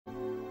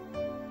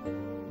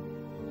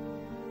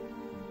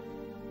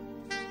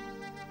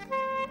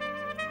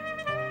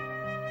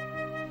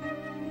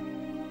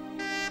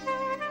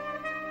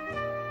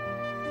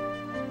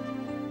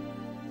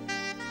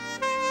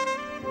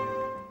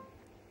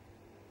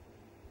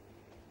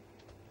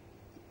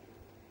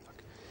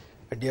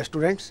Dear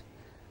students,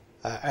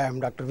 I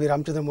am Dr. V.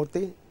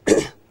 Ramchandramurthy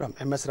from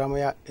MS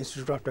Ramaya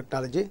Institute of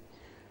Technology.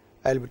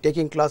 I will be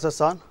taking classes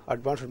on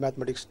Advanced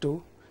Mathematics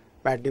 2,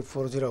 MATD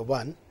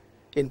 401,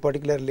 in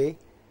particularly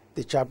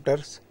the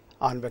chapters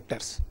on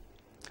vectors.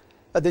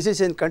 This is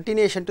in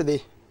continuation to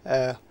the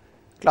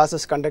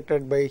classes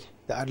conducted by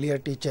the earlier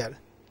teacher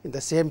in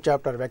the same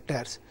chapter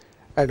vectors,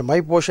 and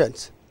my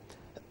portions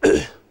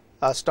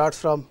starts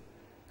from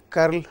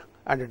curl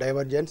and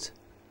divergence,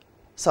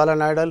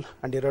 solenoidal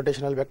and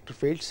irrotational vector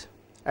fields,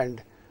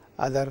 and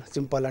other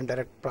simple and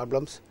direct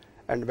problems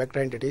and vector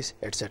entities,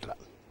 etc.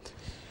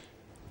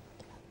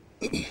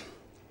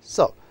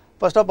 So,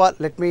 first of all,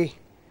 let me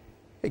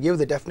give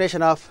the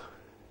definition of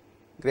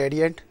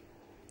gradient.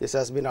 This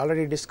has been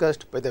already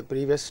discussed by the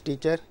previous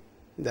teacher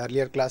in the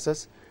earlier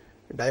classes,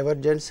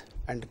 divergence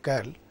and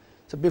curl.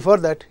 So, before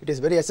that, it is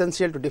very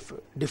essential to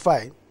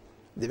define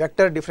the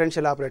vector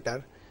differential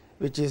operator,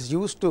 which is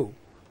used to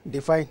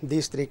define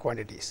these three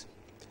quantities.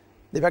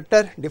 The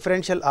vector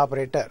differential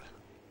operator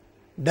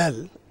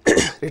del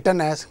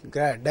written as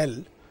grad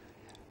del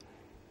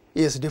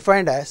is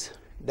defined as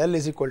del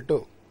is equal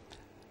to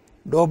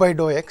dou by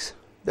dou x,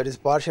 that is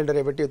partial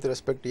derivative with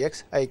respect to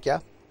x I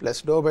cap,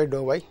 plus dou by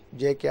dou y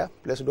j cap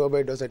plus dou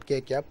by dou z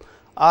k cap,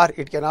 or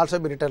it can also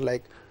be written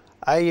like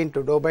I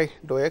into dou by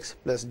dou x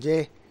plus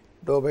j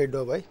dou by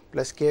dou y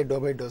plus k dou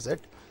by dou z.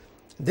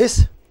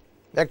 This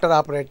vector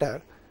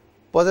operator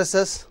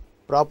possesses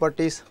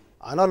properties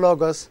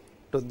analogous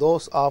to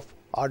those of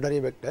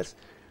ordinary vectors,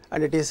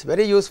 and it is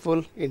very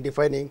useful in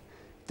defining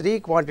three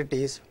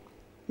quantities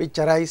which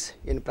arise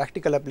in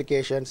practical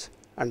applications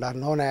and are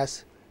known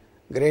as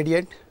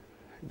gradient,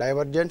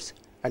 divergence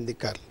and the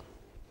curl.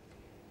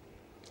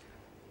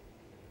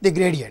 The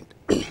gradient.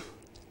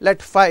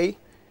 Let phi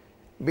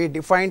be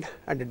defined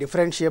and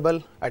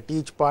differentiable at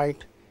each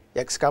point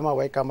x comma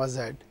y comma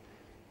z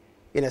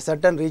in a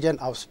certain region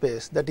of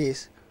space, that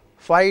is,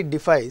 phi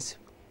defines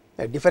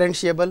a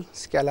differentiable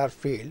scalar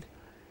field,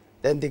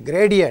 then the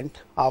gradient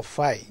of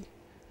phi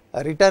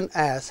written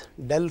as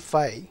del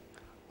phi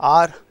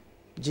or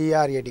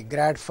grad,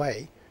 grad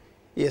phi,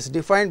 is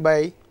defined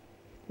by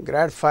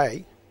grad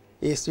phi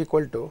is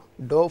equal to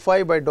dou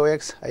phi by dou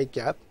x I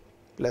cap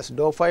plus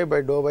dou phi by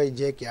dou y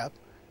j cap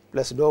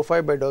plus dou phi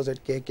by dou z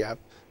k cap.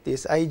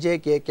 These I j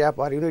k cap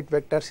are unit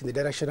vectors in the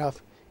direction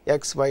of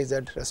x y z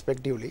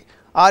respectively,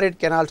 or it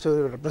can also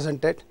be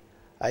represented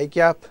I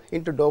cap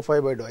into dou phi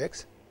by dou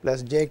x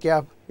plus j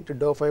cap into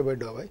dou phi by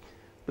dou y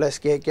plus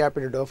k cap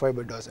into dou phi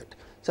by dou z.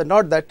 So,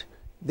 note that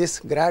this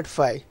grad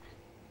phi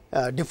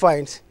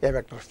defines a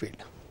vector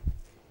field.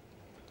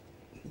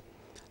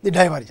 The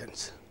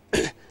divergence.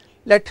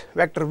 Let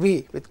vector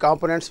v with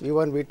components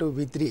v1, v2,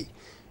 v3,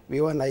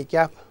 v1 I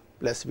cap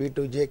plus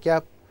v2 j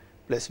cap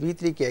plus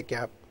v3 k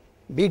cap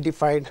be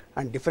defined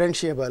and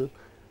differentiable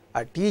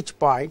at each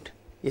point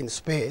in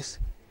space,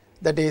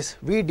 that is,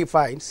 v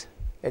defines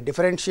a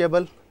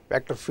differentiable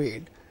vector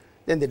field,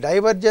 then the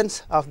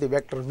divergence of the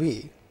vector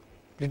v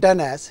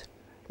written as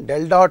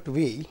del dot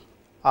v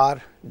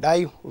or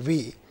div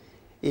v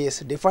is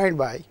defined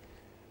by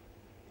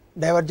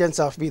divergence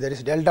of v, that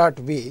is del dot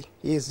v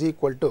is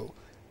equal to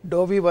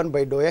dou v1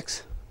 by dou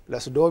x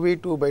plus dou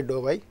v2 by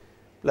dou y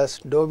plus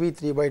dou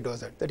v3 by dou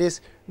z, that is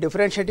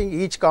differentiating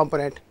each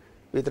component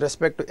with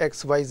respect to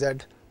x, y, z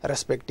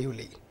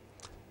respectively.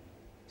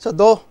 So,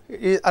 though it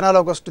is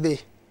analogous to the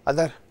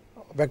other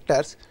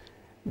vectors,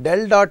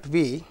 del dot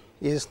v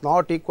is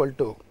not equal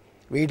to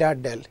v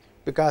dot del,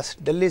 because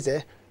del is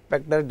a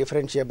vector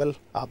differentiable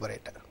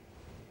operator.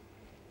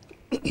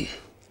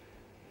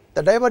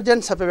 The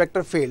divergence of a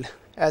vector field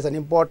has an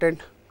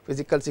important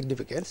physical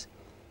significance.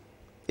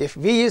 If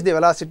v is the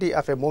velocity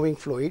of a moving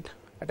fluid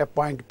at a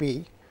point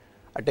p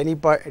at any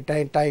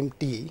time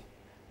t,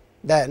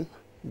 then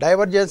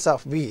divergence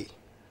of v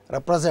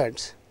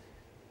represents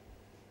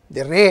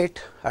the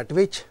rate at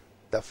which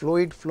the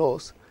fluid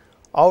flows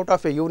out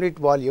of a unit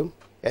volume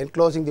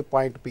enclosing the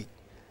point p.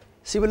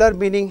 Similar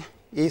meaning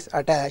is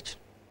attached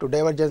to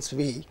divergence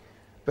v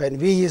when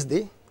v is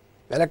the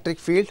electric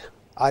field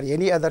or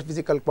any other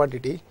physical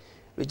quantity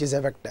which is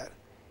a vector.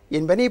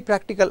 In many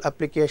practical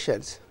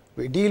applications,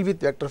 we deal with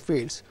vector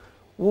fields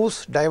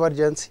whose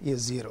divergence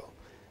is 0.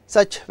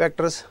 Such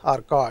vectors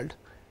are called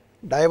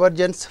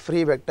divergence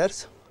free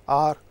vectors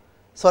or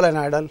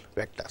solenoidal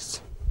vectors.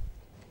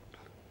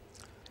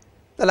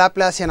 The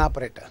Laplacian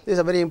operator, this is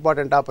a very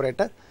important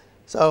operator.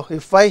 So,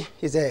 if phi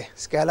is a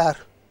scalar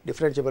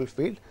differentiable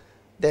field,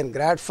 then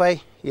grad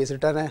phi is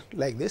written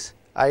like this: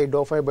 I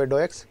dou phi by dou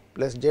x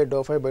plus j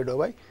dou phi by dou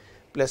y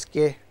plus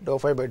k dou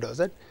phi by dou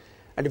z.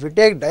 And if you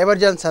take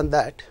divergence on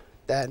that,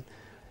 then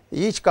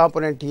each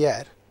component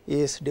here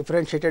is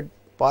differentiated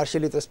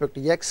partially with respect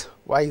to x,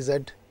 y, z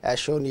as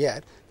shown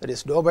here, that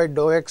is dou by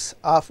dou x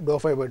of dou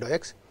phi by dou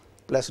x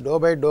plus dou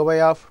by dou y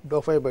of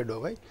dou phi by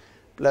dou y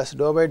plus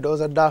dou by dou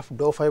z of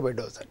dou phi by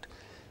dou z.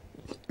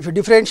 If you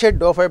differentiate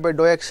dou phi by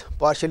dou x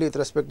partially with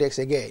respect to x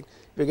again,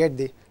 we get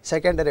the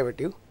second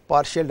derivative,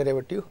 partial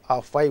derivative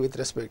of phi with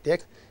respect to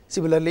x.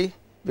 Similarly,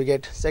 we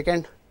get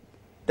second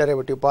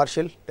derivative,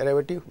 partial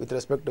derivative with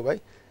respect to y.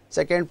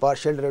 second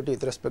partial derivative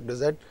with respect to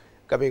z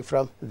coming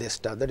from this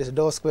term, that is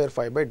dou square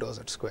phi by dou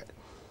z square.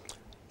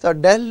 So,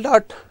 del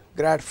dot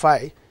grad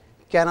phi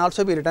can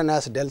also be written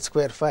as del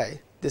square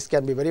phi. This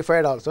can be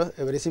verified also,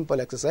 a very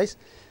simple exercise.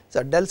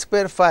 So, del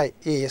square phi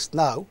is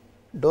now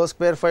dou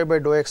square phi by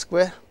dou x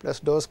square plus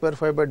dou square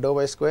phi by dou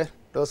y square,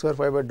 dou square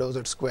phi by dou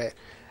z square.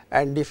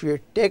 And if you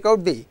take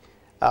out the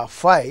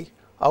phi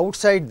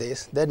outside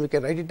this, then we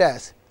can write it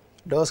as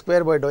dou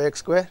square by dou x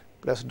square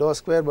plus dou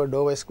square by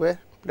dou y square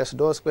plus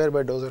dou square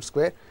by dou z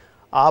square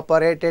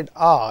operated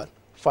on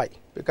phi,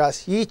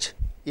 because each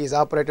is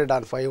operated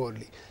on phi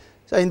only.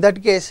 So, in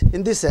that case,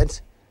 in this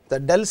sense, the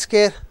del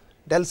square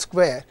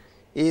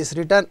is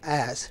written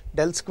as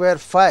del square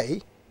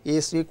phi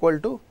is equal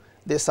to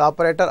this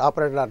operator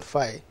operated on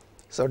phi.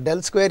 So,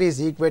 del square is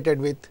equated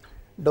with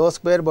dou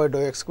square by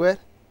dou x square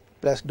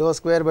plus dou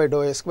square by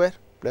dou y square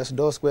plus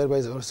dou square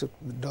by dou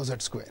z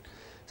square.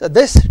 So,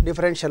 this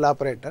differential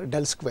operator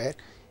del square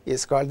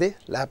is called the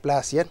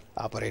Laplacian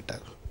operator.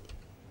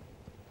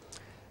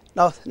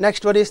 Now,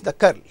 next one is the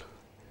curl.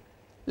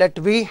 Let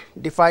V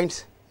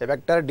defines a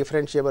vector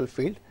differentiable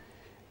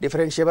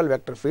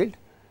vector field,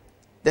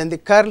 then the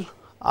curl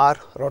or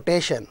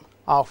rotation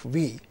of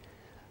V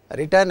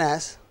written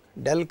as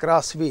del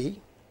cross V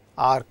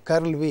or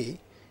curl V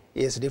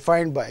is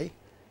defined by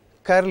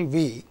curl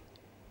V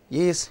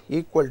is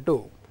equal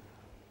to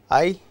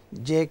I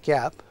j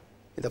cap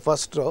in the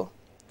first row,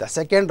 the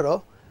second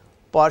row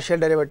partial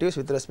derivatives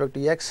with respect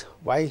to x,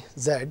 y,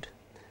 z,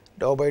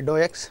 dou by dou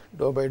x,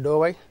 dou by dou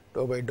y,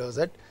 dou by dou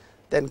z,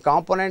 then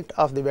component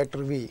of the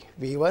vector V,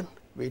 V1,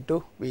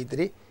 V2,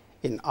 V3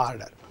 in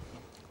order.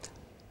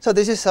 So,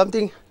 this is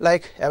something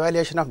like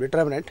evaluation of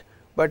determinant,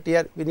 but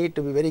here we need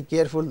to be very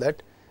careful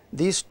that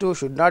these two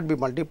should not be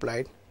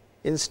multiplied.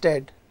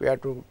 Instead, we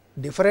have to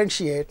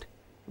differentiate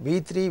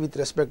V3 with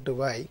respect to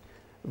y,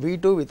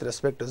 V2 with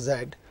respect to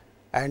z,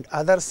 and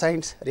other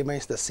signs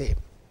remains the same.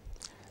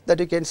 That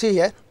you can see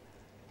here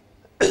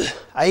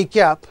I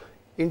cap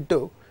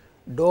into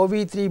dou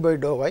V3 by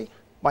dou y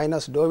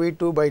minus dou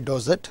V2 by dou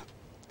z,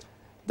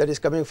 that is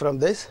coming from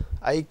this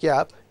I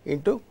cap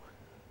into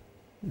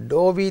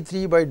dou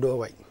V3 by dou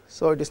y.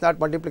 So, it is not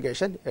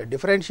multiplication,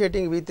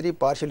 differentiating V3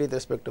 partially with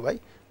respect to y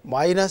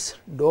minus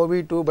dou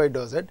V2 by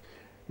dou z,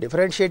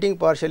 differentiating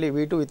partially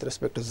V2 with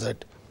respect to z,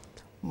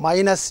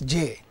 minus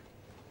j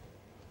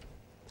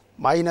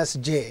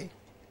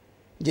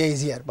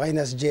is here,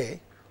 minus j,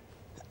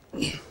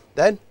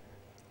 then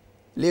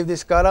leave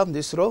this column,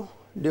 this row,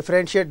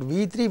 differentiate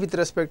V3 with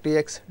respect to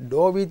x,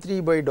 dou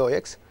V3 by dou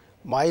x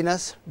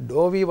minus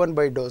dou V1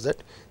 by dou z,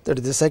 that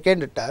is the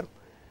second term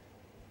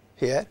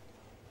here,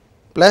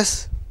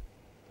 plus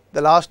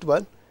the last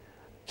one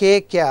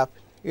k cap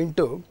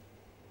into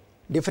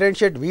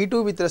differentiate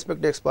V2 with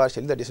respect to x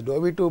partially, that is dou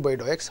V2 by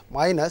dou x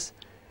minus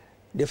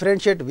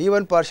differentiate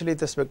V1 partially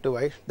with respect to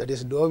y, that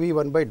is dou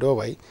V1 by dou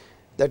y,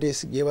 that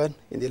is given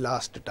in the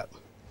last term.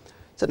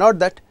 So, note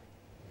that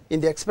in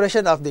the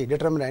expression of the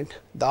determinant,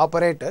 the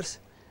operators,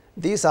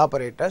 these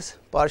operators,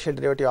 partial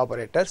derivative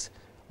operators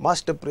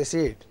must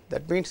precede,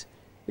 that means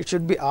it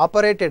should be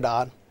operated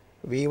on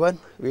V1,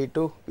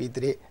 V2,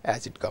 V3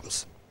 as it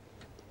comes.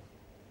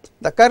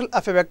 The curl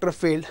of a vector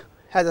field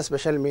has a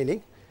special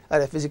meaning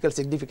or a physical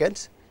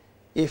significance.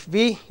 If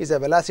V is a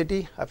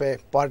velocity of a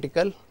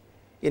particle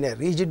in a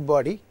rigid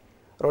body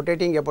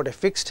rotating about a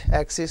fixed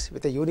axis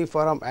with a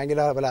uniform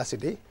angular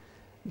velocity,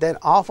 then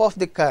half of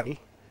the curl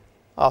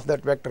of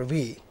that vector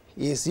V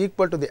is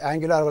equal to the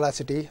angular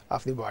velocity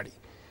of the body.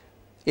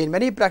 In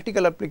many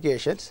practical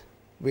applications,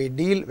 we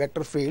deal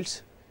vector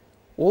fields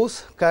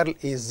whose curl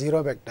is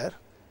 0 vector.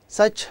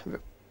 Such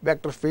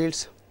vector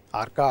fields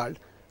are called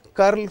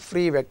curl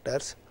free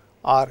vectors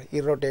or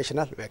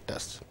irrotational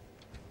vectors.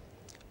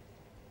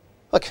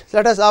 Okay,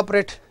 let us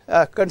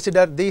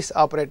consider these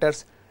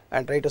operators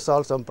and try to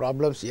solve some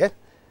problems here.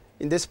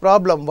 In this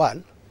problem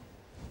 1,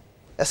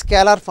 a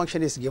scalar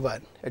function is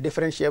given, a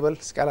differentiable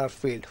scalar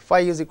field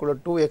phi is equal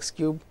to 2x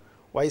cube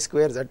y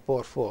square z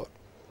power 4.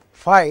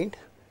 Find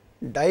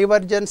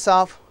divergence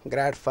of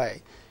grad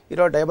phi. You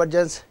know,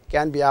 divergence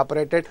can be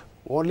operated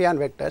only on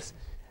vectors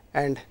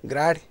and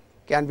grad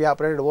can be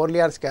operated only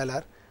on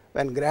scalar.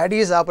 When grad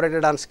is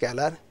operated on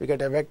scalar, we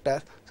get a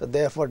vector. So,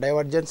 therefore,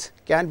 divergence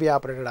can be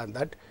operated on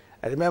that.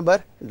 And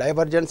remember,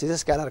 divergence is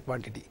a scalar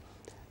quantity,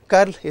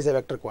 curl is a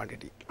vector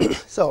quantity.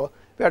 So,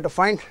 we have to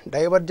find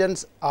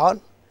divergence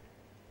on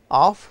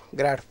of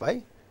grad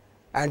phi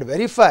and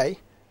verify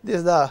this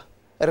is the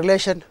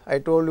relation I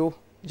told you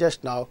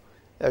just now,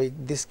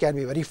 this can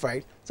be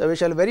verified. So, we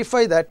shall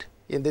verify that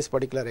in this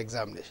particular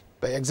examination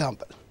by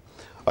example.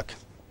 Okay.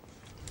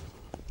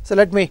 So,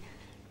 let me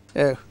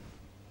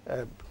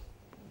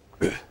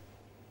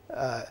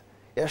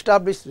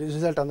establish the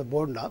result on the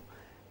board now.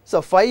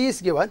 So, phi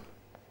is given,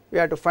 we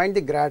have to find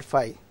the grad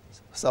phi.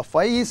 So,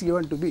 phi is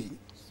given to be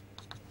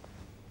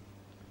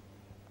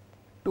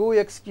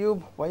 2x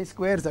cube y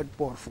square z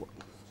power 4,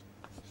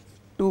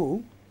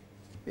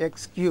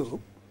 2x cube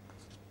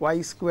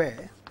y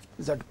square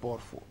z power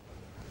 4.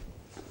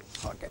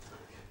 Okay.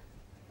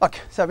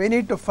 Okay. So, we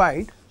need to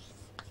find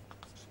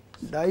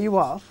div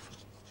of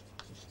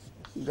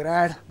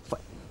grad phi,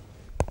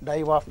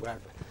 div of grad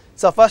phi.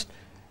 So, first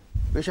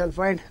we shall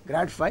find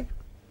grad phi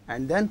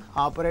and then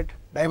operate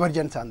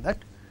divergence on that.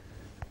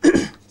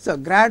 So,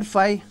 grad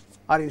phi,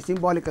 or in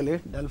symbolically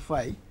del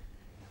phi,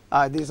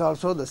 this is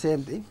also the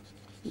same thing.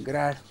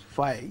 Grad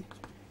phi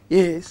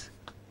is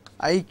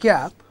I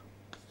cap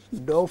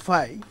dou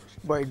phi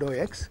by dou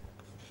x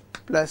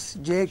plus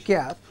j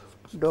cap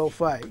dou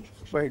phi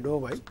by dou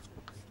y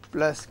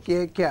plus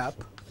k cap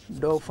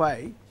dou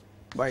phi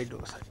by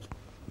dou z.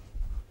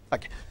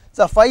 Okay.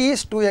 So, phi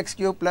is 2x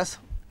cube plus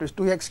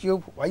 2x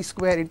cube y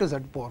square into z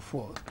power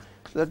 4.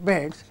 So, that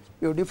means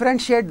you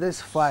differentiate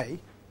this phi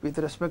with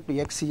respect to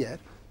x here.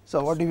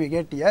 So, what do we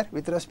get here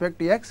with respect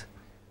to x?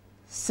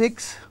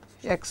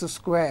 6x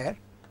square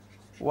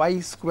y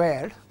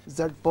squared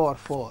z power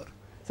 4.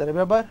 So,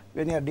 remember,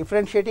 when you are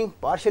differentiating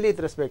partially with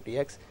respect to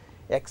x,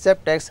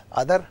 except x,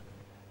 other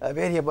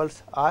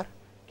variables are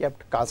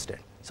kept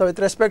constant. So, with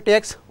respect to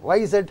x,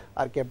 y, z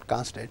are kept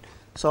constant.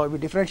 So, we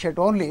differentiate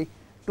only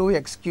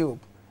 2x cube,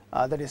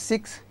 that is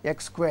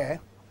 6x square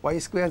y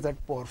square z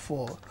power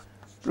 4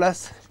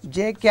 plus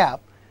j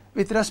cap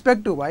with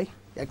respect to y,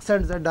 x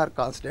and z are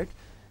constant.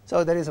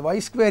 So, there is y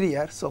square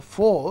here. So,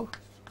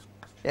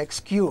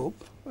 4x cube,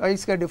 y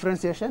square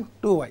differentiation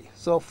 2y.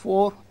 So,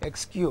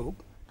 4x cube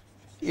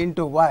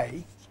into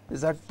y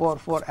z power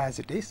 4 as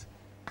it is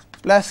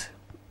plus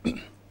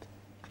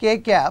k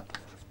cap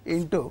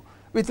into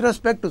with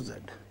respect to z,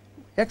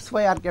 x,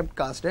 y are kept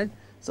constant.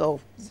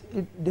 So,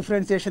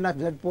 differentiation of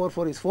z power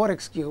 4 is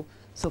 4x cube.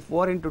 So,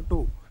 4 into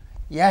 2,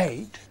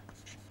 8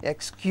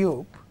 x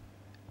cube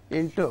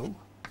into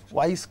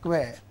y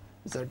square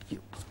z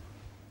cube.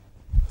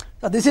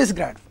 So, this is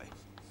grad phi,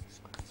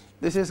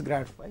 this is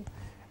grad phi,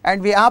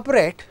 and we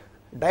operate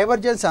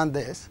divergence on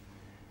this,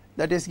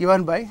 that is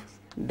given by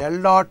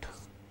del dot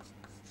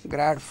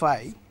grad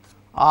phi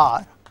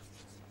or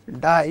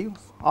div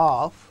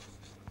of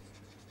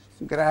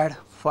grad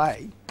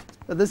phi.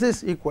 So, this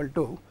is equal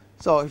to,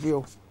 so if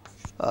you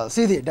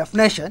see the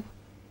definition,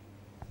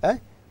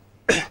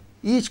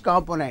 each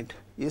component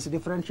is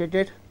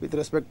differentiated with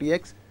respect to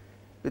x,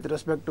 with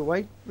respect to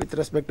y, with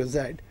respect to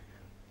z.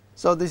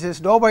 So, this is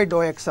dou by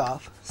dou x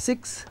of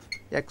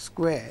 6x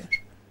square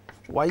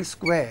y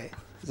square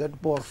z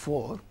power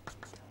 4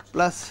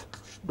 plus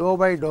dou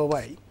by dou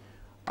y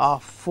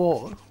of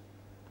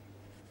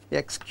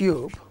 4x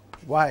cube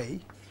y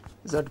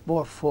z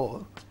power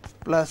 4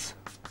 plus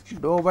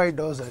dou by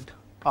dou z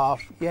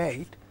of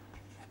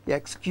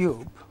 8x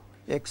cube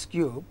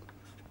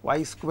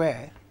y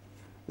square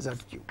z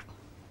cube.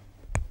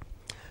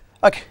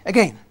 Okay,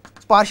 again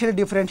partially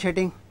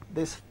differentiating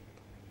this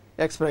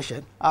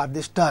expression or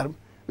this term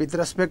with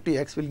respect to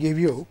x will give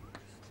you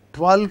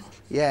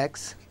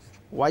 12x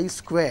y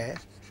square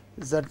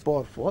z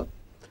power 4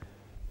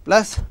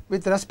 plus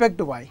with respect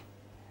to y,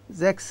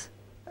 x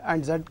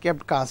and z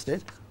kept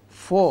constant,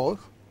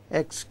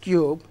 4x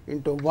cube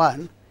into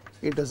 1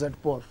 into z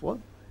power 4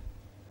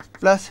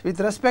 plus with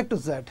respect to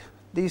z,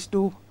 these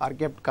two are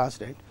kept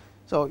constant.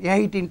 So,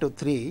 8 into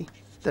 3,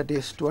 that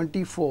is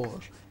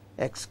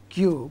 24x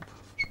cube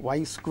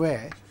y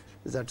square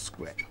z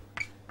square.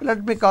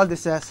 Let me call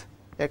this as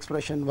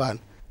expression 1,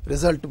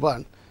 result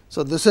 1.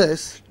 So, this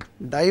is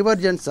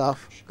divergence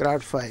of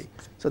grad phi.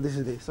 So, this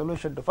is the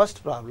solution to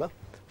first problem,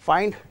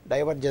 find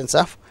divergence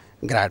of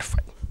grad phi.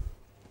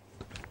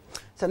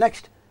 So,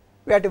 next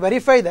we have to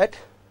verify that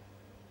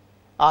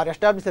or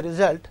establish the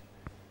result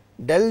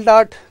del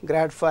dot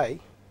grad phi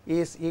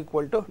is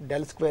equal to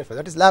del square phi,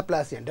 that is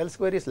Laplacian, del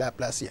square is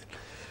Laplacian.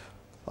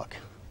 Okay.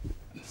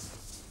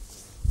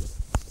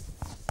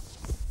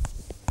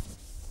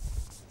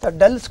 So,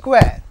 del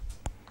square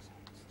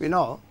we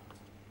know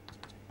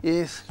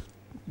is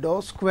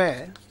dou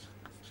square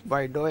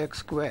by dou x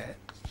square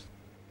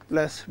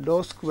plus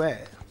dou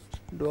square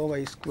dou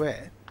y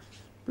square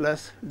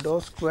plus dou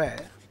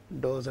square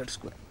dou z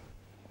square.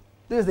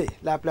 This is the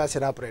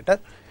Laplacian operator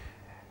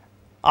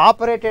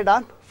operated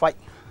on phi.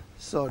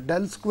 So,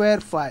 del square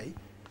phi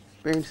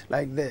means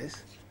like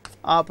this,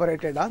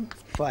 operated on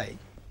phi.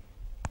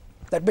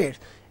 That means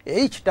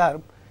each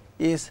term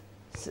is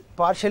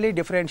partially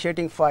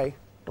differentiating phi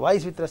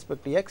twice with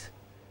respect to x,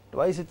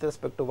 twice with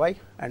respect to y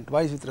and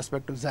twice with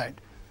respect to z.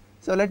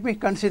 So, let me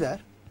consider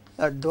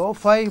dou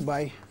phi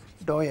by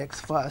dou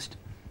x first.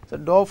 So,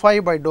 dou phi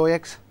by dou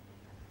x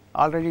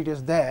already it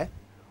is there.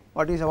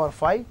 What is our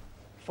phi?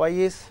 Phi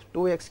is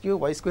 2x cube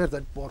y square z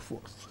power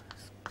 4.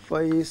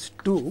 Phi is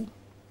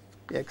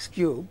 2x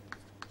cube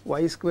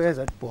y square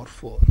z power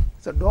 4.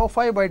 So, dou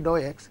phi by dou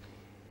x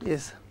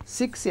is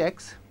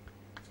 6x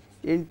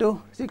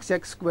into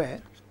 6x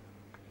square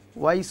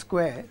y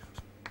square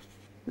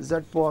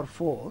z power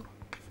 4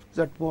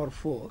 z power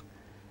 4.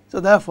 So,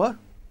 therefore,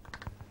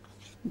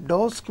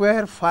 dou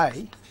square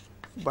phi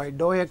by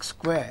dou x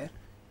square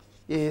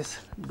is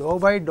dou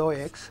by dou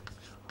x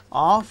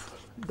of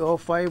dou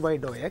phi by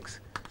dou x.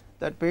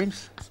 That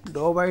means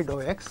dou by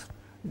dou x,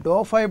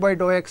 dou phi by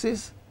dou x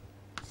is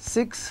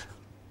 6x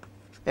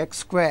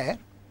square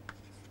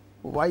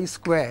y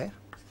square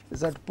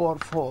z power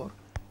 4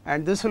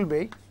 and this will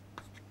be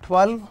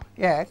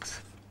 12x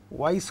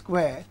y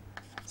square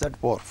z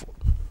power 4.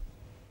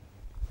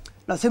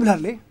 Now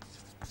similarly,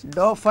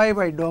 dou phi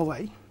by dou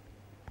y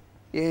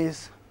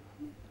is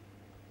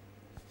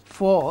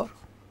 4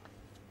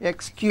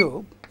 x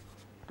cube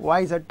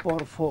y z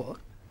power 4.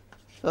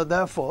 So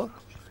therefore,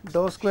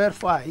 dou square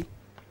phi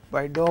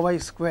by dou y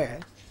square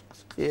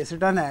is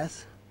written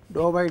as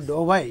dou by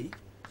dou y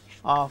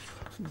of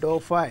dou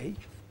phi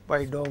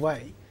by dou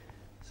y.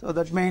 So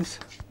that means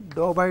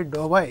dou by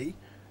dou y,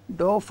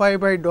 dou phi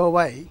by dou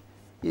y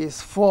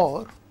is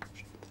 4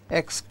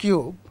 x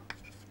cube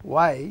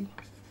y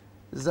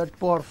z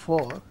power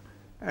 4,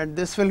 and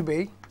this will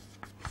be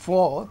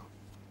 4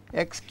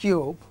 x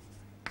cube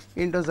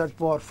into z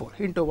power 4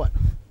 into 1.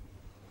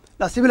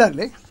 Now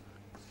similarly,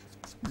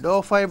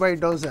 dou phi by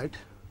dou z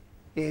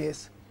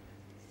is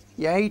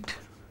 8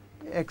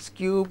 x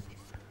cube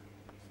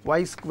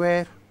y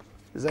square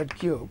z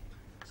cube.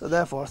 So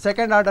therefore,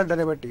 second order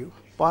derivative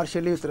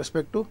partially with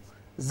respect to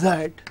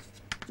z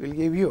will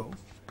give you,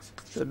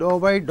 so dou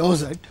by dou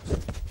z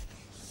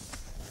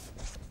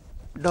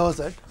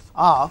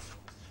of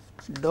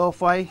dou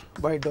phi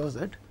by dou z.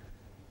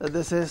 So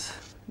this is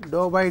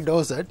dou by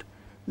dou z.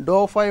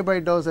 Dou phi by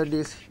dou z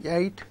is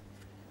 8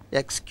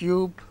 x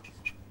cube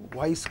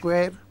y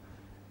square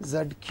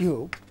z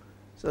cube.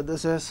 So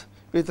this is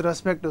with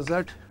respect to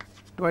z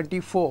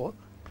 24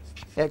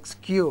 x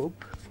cube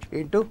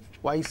into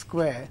y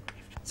square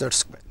z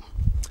square.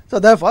 So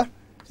therefore,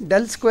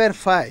 del square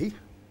phi,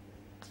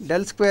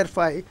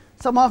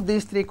 sum of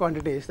these three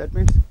quantities, that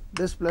means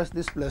this plus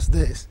this plus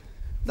this,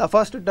 the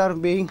first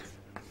term being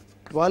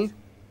 12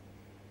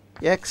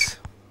 x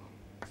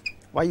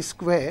y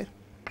square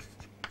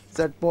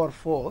z power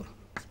 4,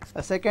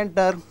 the second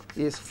term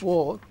is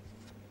 4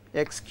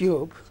 x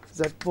cube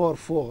z power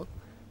 4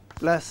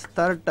 plus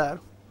third term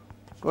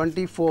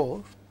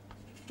 24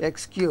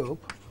 x cube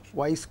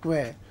y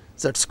square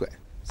z square.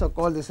 So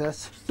call this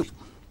as 2.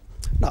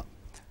 Now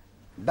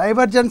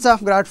divergence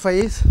of grad phi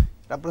is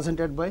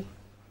represented by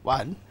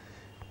 1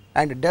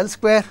 and del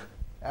square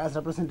as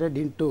represented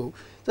in 2.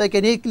 So I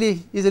can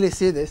easily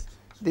see this,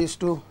 these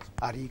two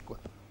are equal.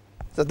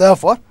 So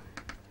therefore,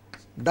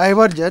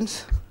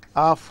 divergence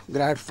of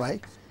grad phi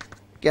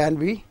can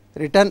be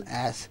written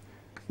as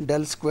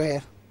del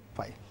square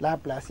phi,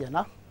 Laplacian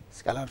of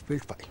scalar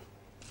field phi.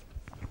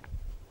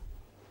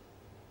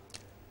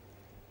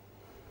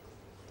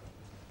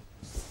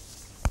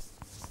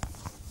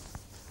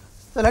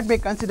 So let me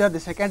consider the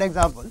second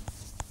example,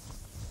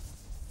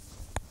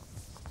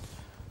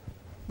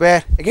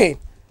 where again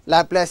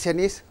Laplacian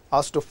is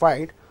asked to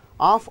find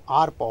of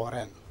r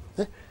power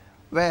n,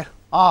 where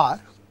r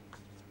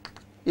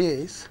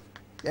is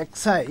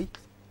xi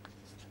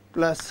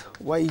plus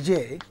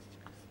yj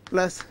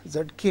plus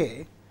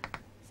zk.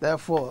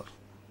 Therefore,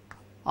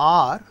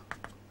 r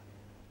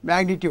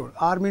magnitude,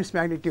 r means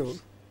magnitude,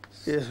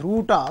 is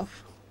root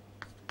of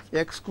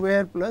x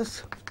square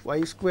plus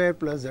y square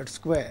plus z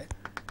square.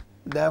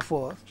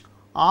 Therefore,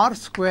 r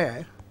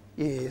square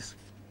is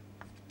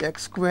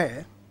x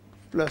square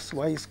plus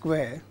y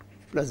square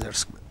plus z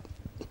square.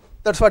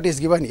 That is what is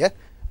given here,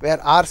 where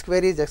r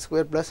square is x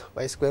square plus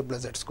y square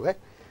plus z square,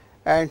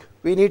 and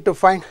we need to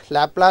find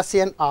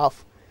Laplacian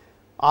of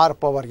r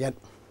power n.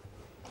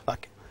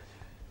 Okay.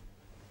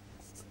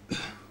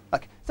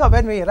 Okay. So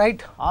when we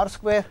write r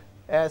square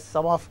as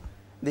sum of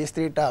these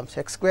three terms,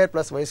 x square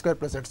plus y square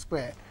plus z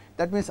square,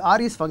 that means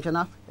r is function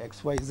of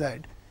x, y, z.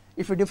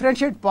 If you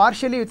differentiate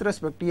partially with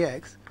respect to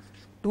x,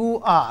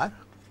 2r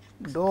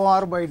dou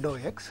r by dou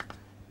x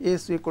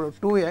is equal to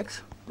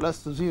 2x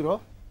plus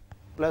 0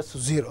 plus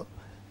 0.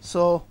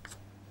 So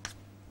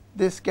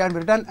this can be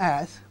written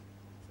as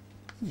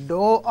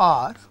dou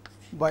r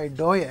by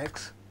dou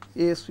x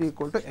is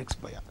equal to x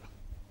by r.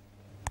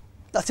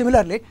 Now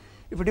similarly,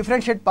 if you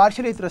differentiate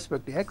partially with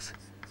respect to x,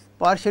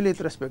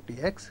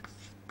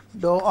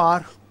 dou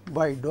r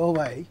by dou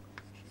y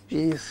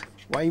is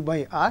y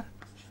by r,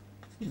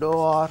 dou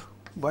r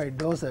by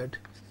dou z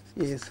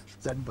is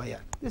z by r.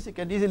 This you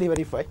can easily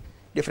verify,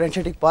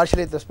 differentiating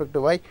partially with respect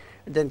to y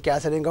and then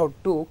cancelling out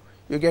 2,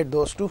 you get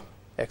those two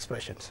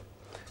expressions.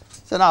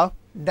 So now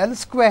del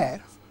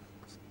square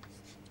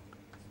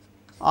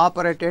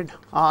operated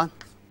on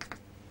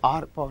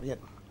r power n.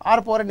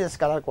 R power n is a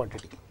scalar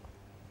quantity.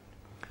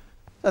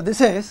 So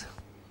this is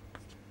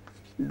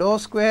dou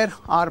square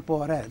r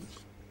power n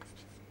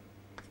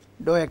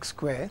dou x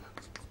square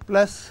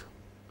plus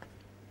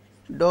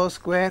dou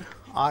square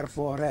r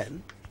power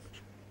n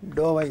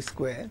dou y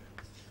square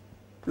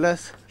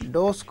plus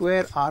dou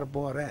square r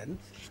power n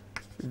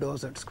dou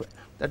z square.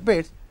 That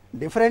means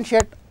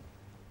differentiate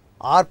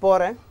r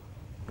power n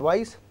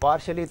twice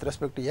partially with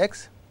respect to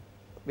x,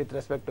 with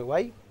respect to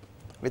y,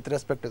 with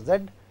respect to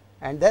z,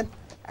 and then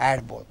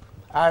add both,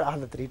 add all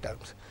the three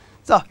terms.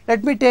 So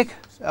let me take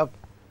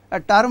a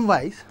term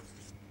wise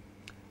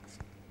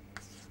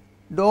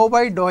dou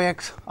by dou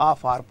x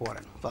of r power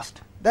n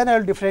first. Then I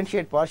will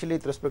differentiate partially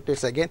with respect to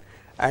x again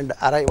and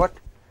arrive at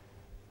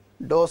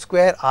dou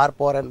square r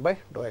power n by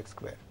dou x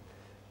square.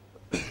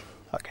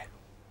 Okay.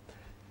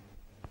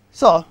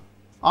 So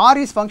r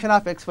is function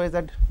of x, y, z,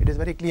 it is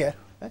very clear,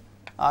 right?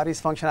 R is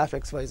function of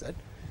x, y, z.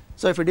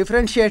 So if you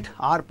differentiate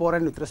r power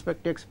n with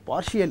respect to x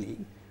partially,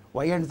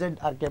 y and z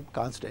are kept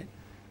constant.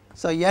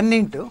 So n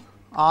into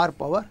r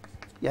power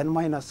n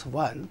minus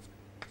 1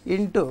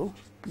 into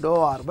dou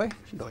r by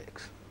dou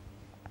x.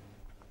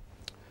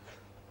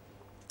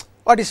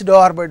 What is dou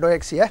r by dou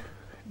x here?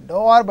 Dou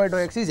r by dou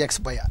x is x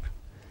by r.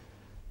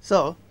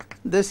 So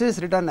this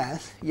is written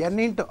as n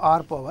into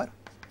r power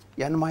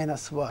n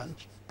minus 1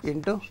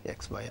 into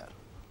x by r.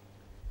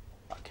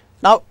 Okay.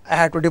 Now I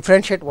have to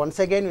differentiate once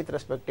again with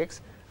respect to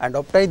x and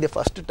obtain the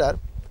first term,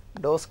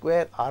 dou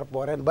square r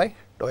power n by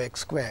dou x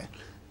square.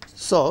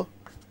 So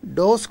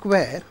dou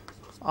square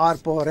r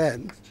power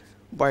n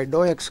by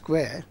dou x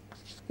square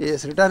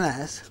is written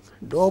as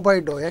dou by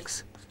dou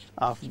x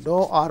of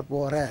dou r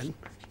power n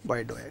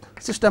by dou x.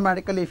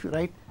 Systematically, if you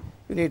write,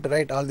 you need to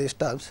write all these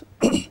terms.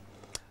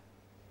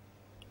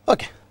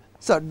 Okay.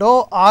 So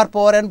dou r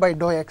power n by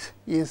dou x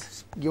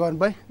is given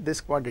by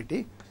this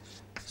quantity.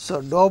 So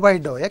dou by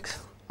dou x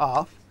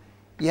of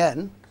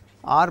n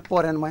r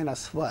power n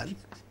minus 1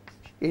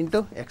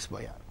 into x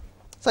by r.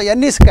 So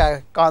n is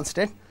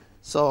constant.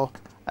 So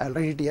I will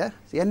write it here.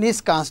 So n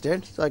is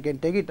constant, so I can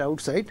take it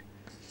outside.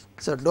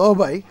 So dou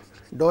by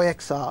dou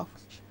x of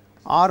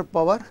r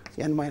power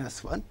n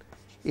minus 1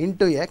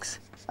 into x,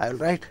 I will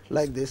write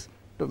like this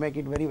to make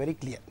it very, very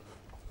clear.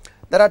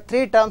 There are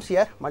three terms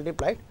here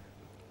multiplied,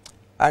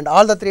 and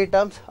all the three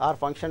terms are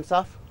functions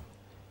of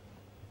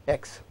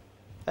x.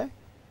 Okay?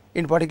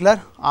 In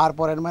particular, r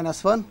power n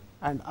minus 1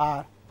 and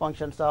r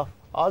functions of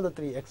all the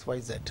three x, y,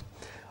 z.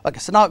 Okay,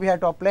 so now we have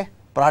to apply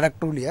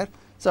product rule here.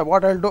 So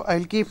what I will do, I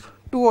will keep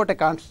 2 out a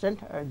constant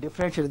and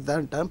differentiate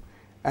the term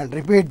and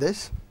repeat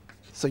this.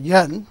 So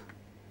n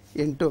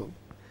into,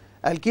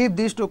 I will keep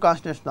these 2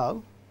 constants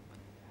now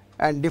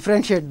and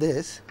differentiate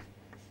this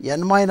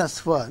n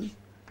minus 1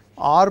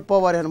 r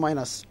power n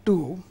minus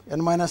 2,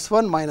 n minus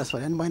 1 minus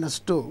 1, n minus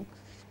 2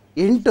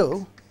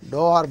 into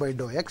dou r by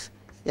dou x,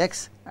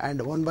 x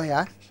and 1 by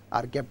r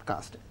are kept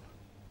constant.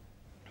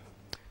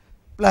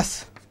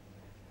 Plus,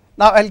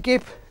 now I will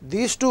keep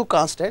these 2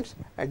 constants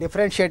and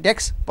differentiate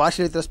x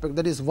partially with respect,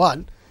 that is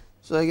 1.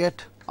 So I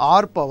get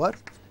r power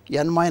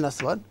n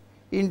minus 1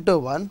 into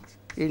 1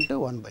 into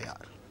 1 by r.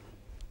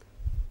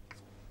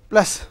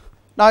 Plus,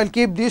 now I will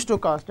keep these 2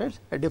 constants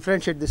and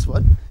differentiate this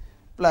one,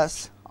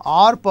 plus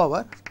r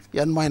power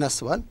n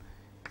minus 1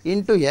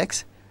 into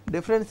x,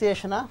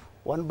 differentiation of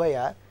 1 by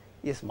r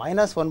is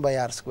minus 1 by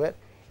r square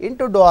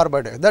into dou r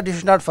by dou x, that you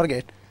should not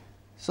forget.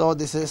 So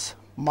this is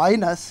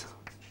minus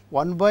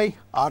 1 by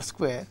r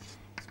square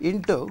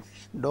into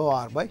dou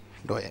r by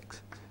dou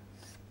x.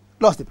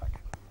 Close the bracket.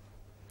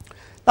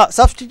 Now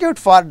substitute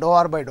for dou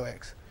r by dou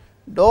x.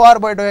 Dou r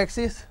by dou x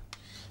is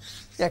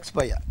x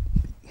by r.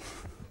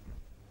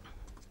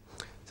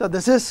 So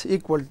this is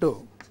equal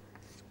to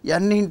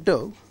n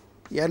into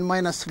n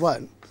minus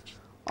 1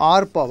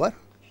 r power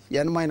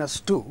n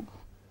minus 2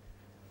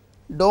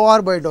 dou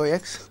r by dou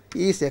x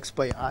is x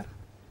by r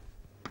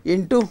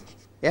into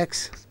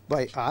x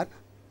by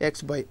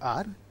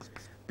r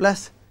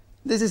plus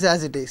this is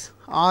as it is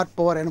r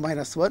power n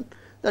minus 1,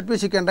 that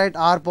means you can write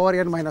r power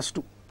n minus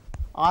 2,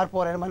 r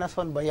power n minus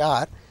 1 by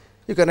r,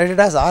 you can write it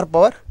as r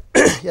power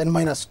n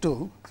minus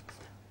 2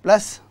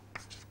 plus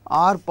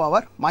r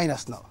power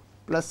minus, now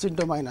plus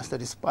into minus,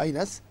 that is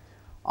minus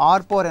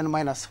r power n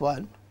minus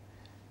 1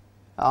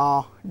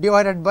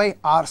 divided by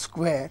r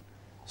square,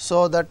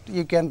 so that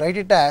you can write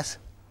it as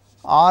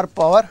r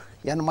power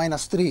n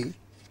minus 3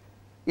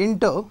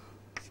 into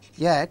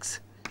x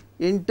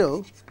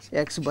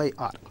by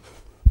r.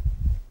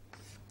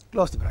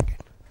 Close the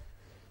bracket.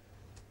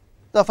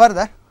 So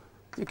further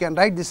you can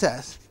write this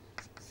as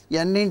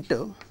n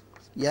into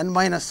n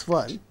minus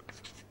 1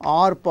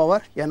 r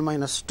power n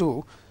minus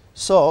 2.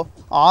 So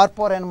r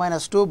power n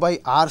minus 2 by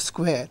r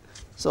square,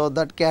 so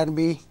that can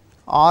be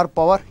r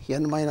power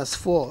n minus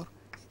 4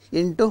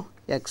 into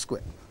x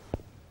square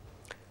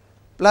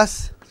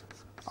plus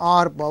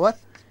r power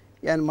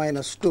n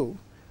minus 2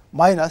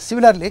 minus,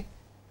 similarly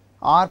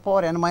r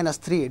power n minus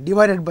 3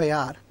 divided by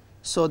r,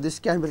 so this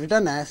can be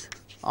written as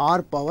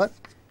r power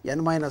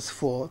n minus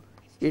 4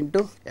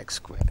 into x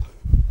square.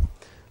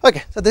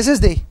 Okay, so this is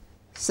the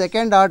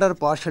second order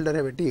partial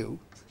derivative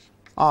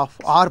of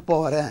r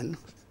power n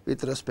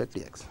with respect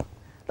to x.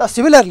 Now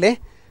similarly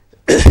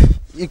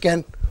you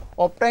can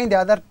obtain the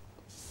other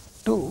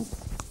 2,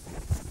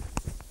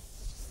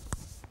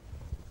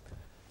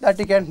 that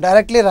you can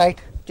directly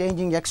write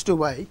changing x to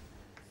y.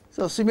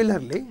 So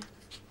similarly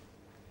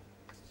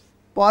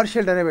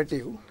partial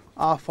derivative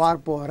of r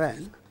power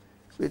n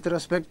with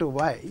respect to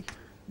y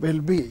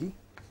will be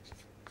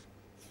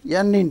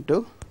n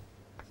into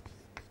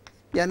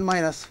n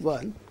minus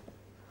 1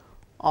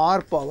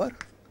 r power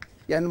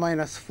n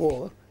minus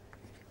 4,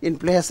 in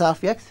place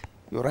of x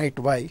you write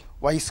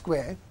y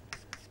square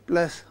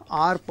plus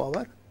r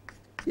power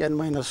n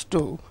minus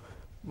 2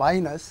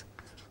 minus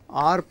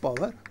r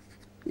power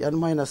n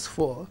minus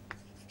 4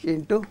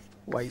 into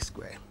y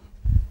square.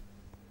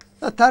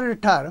 The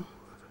third term,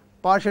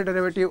 partial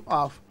derivative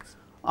of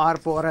r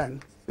power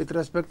n with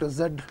respect to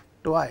z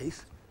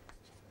twice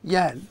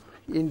n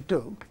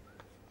into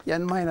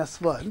n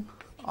minus 1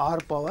 r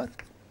power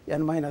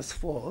n minus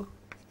 4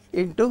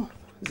 into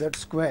z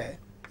square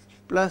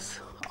plus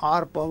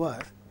r power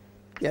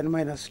n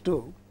minus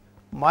 2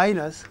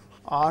 minus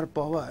r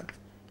power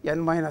n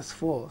minus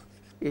 4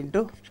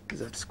 into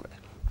z square.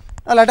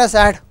 Now, let us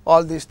add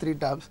all these three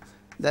terms,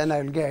 then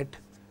I will get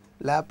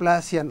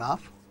Laplacian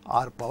of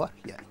r power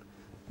n.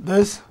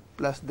 This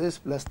plus this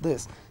plus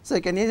this. So,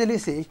 you can easily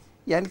see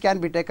n can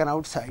be taken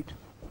outside,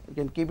 you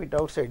can keep it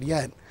outside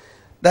n.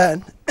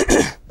 Then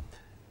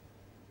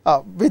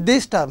with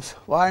these terms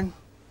 1,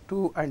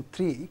 2 and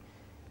 3,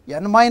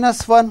 n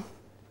minus 1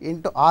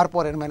 into r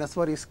power n minus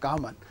 4 is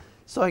common.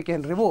 So, I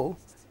can remove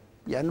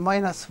n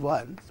minus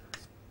 1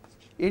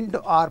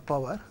 into r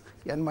power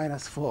n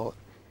minus 4,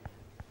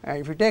 and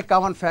if you take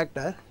common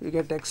factor you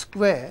get x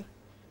square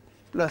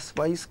plus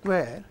y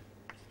square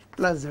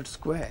plus z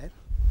square.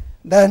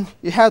 Then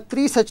you have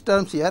three such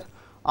terms here,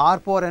 r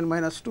power n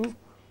minus 2,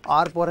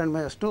 r power n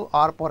minus 2,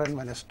 r power n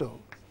minus 2.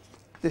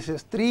 This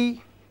is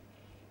 3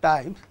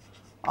 times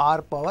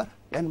r power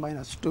n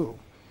minus 2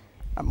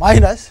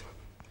 minus,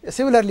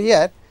 similarly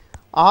here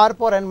r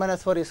power n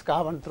minus 4 is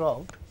common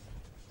throughout.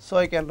 So,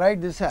 I can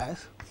write this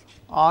as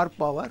r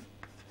power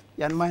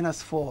n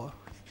minus 4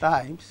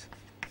 times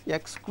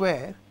x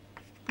square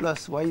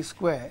plus y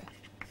square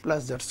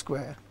plus z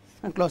square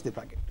and close the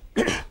bracket.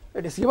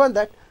 It is given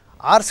that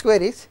r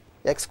square is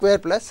x square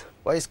plus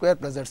y square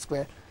plus z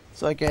square.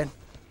 So, I can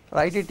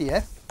write it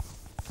here.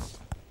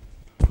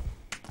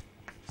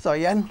 So,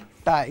 n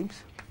times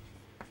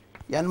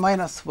n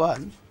minus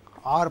 1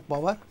 r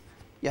power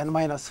n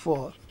minus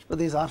 4. So,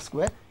 this is r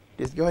square,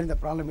 it is given in the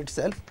problem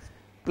itself,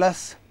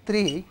 plus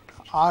 3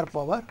 r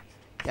power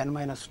n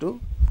minus 2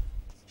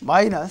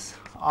 minus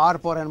r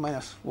power n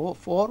minus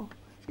 4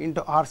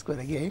 into r square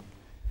again.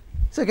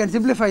 So, you can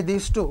simplify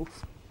these two,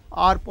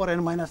 r power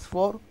n minus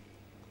 4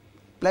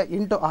 plus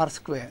into r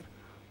square,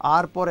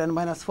 r power n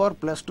minus 4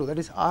 plus 2, that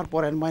is r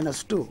power n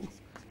minus 2.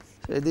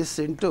 So, this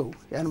into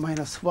n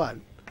minus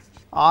 1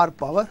 r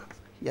power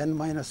n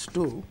minus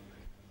 2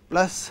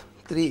 plus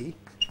 3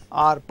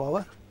 r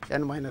power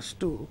n minus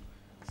 2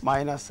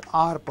 minus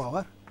r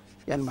power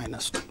n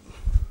minus 2.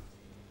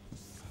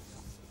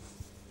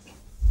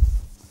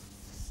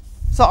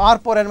 So, r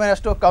power n minus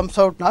 2 comes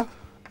out now.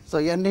 So,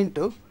 n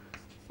into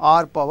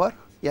r power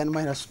n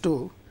minus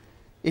 2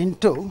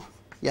 into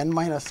n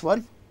minus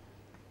 1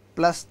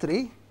 plus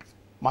 3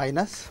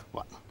 minus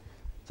 1.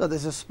 So,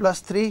 this is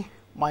plus 3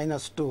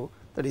 minus 2,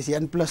 that is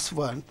n plus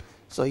 1.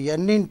 So,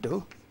 n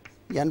into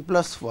n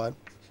plus 1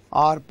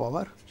 r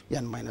power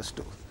n minus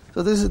 2.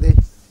 So, this is the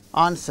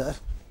answer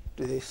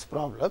to this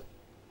problem.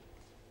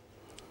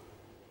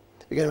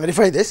 You can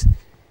verify this,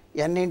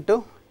 n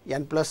into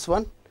n plus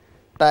 1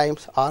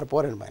 times r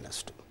power n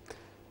minus 2.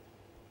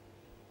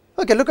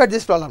 Okay, look at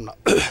this problem now.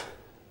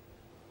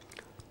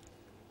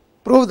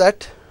 Prove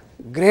that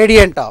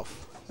gradient of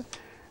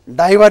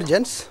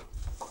divergence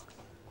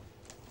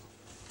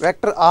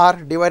vector r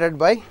divided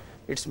by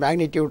its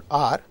magnitude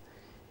r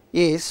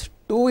is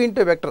 2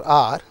 into vector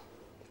r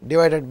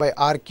divided by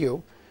r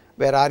cube,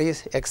 where r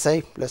is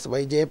xi plus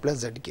yj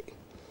plus zk.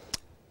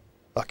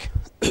 Okay.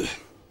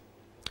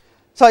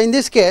 So, in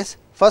this case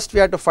first we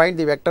have to find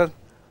the vector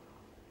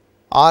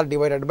r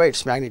divided by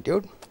its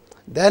magnitude,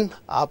 then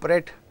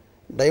operate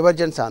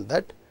divergence on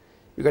that,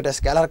 you get a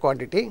scalar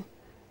quantity,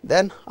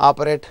 then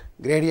operate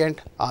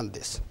gradient on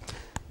this.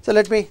 So,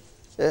 let me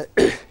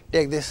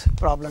take this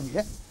problem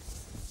here.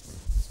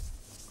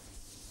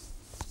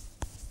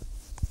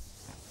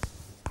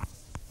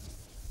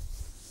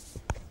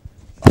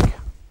 Okay.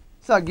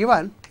 So,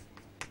 given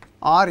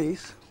r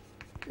is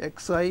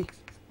xi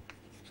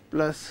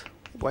plus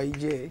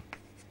yj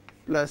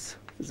plus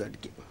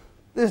zk,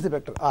 this is the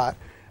vector r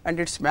and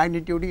its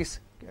magnitude is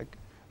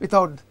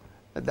without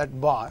that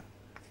bar,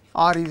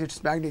 r is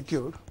its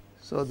magnitude.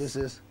 So, this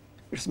is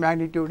its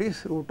magnitude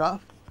is root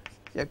of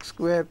x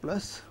square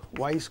plus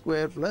y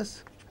square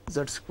plus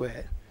z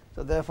square.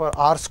 So, therefore,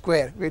 r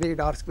square, we need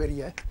r square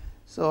here.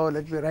 So,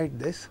 let me write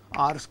this,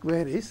 r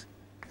square is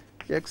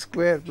x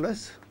square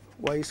plus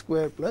y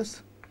square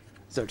plus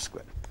z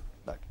square.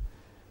 Okay.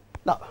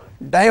 Now,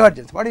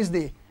 divergence, what is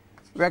the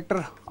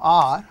vector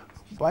r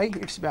by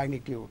its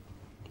magnitude?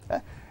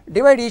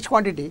 Divide each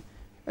quantity,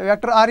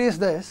 vector r is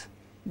this,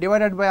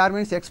 divided by r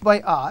means x by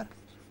r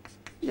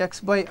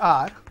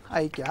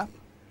I cap,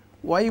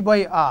 y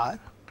by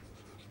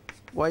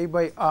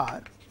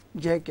r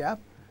j cap,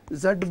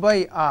 z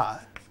by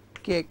r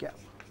k cap.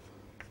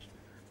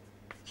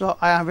 So,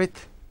 I am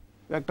with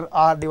vector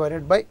r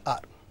divided by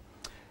r.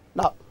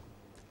 Now,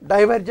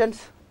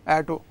 divergence I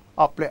have to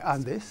apply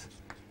on this.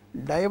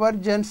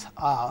 Divergence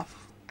of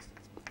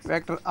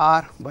vector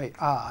r by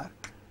r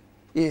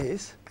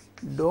is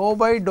dou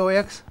by dou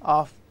x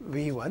of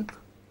v1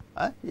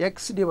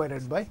 x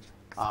divided by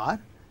r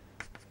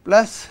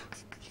plus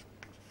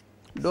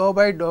dou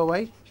by dou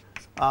y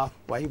of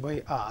y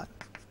by r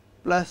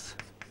plus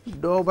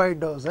dou by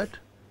dou z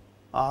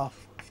of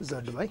z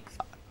by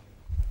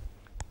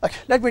r. Okay,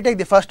 let me take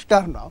the first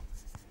term now.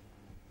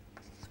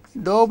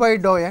 Dou by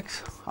dou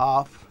x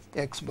of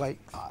x by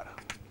r.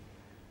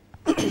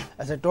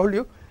 As I told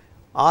you,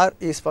 r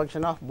is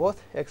function of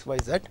both x, y,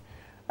 z,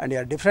 and you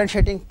are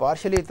differentiating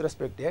partially with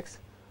respect to x.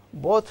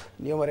 Both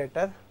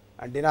numerator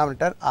and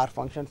denominator are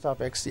functions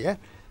of x here.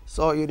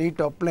 So, you need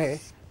to apply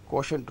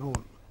quotient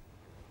rule.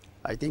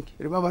 I think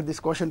you remember this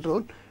quotient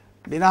rule,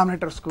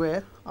 denominator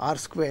square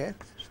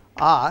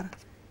r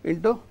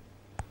into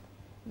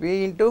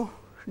v into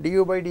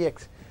du by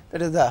dx,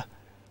 that is the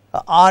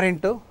r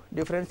into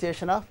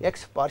differentiation of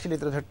x partially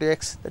with respect to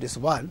x, that is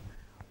 1,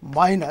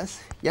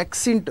 minus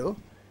x into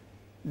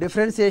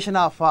differentiation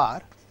of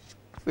r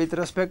with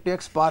respect to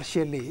x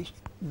partially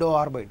dou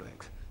r by dou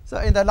x. So,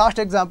 in the last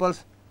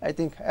examples, I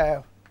think I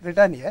have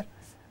written here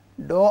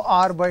dou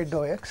r by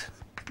dou x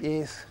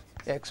is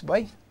x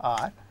by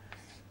r,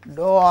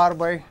 dou r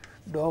by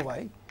dou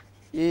y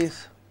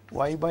is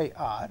y by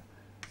r.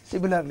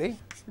 Similarly,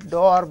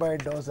 dou r by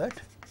dou z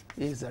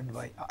is z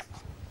by r.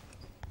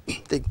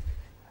 Think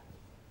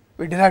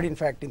we derived in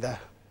fact in the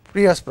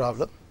previous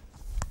problem.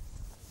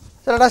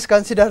 So, let us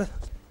consider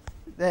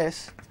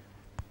this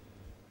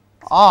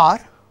r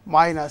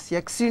minus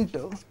x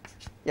into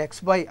x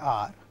by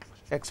r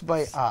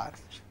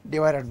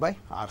divided by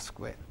r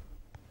square.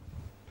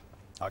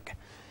 Okay.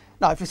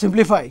 Now, if you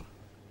simplify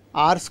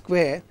r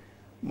square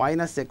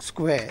minus x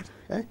square,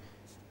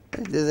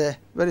 this is a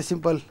very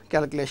simple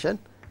calculation.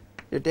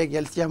 You take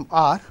LCM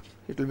r,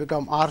 it will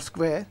become r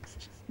square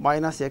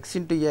minus x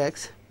into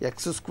x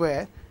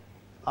square,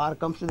 r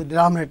comes to the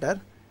denominator,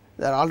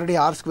 there already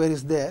r square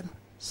is there.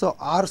 So,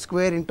 r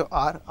square into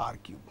r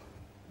cube.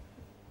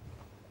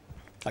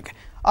 Okay.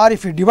 Or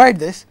if you divide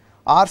this,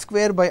 r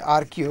square by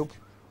r cube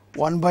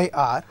 1 by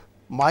r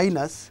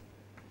minus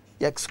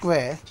x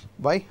square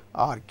by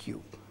r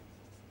cube,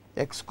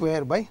 x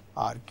square by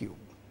r cube.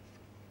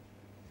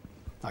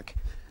 Okay.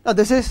 Now,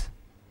 this is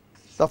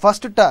the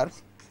first term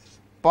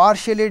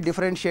partially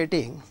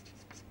differentiating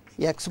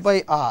x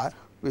by r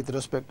with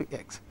respect to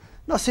x.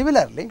 Now,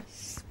 similarly,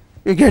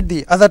 you get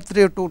the other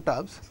two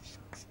terms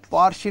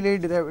partially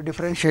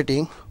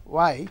differentiating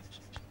y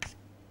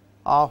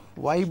of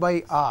y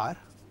by r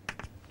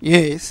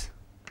is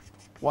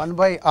 1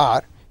 by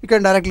r. You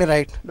can directly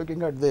write,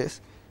 looking at this,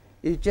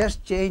 you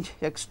just change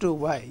x to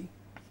y.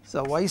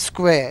 So, y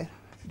square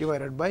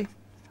divided by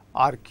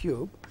r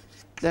cube.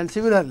 Then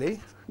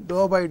similarly,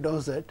 dou by dou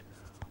z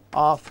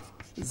of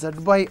z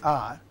by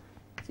r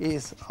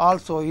is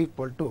also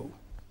equal to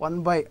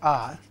 1 by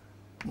r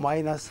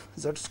minus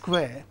z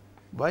square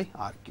by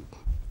r cube.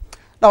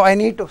 Now, I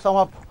need to sum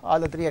up all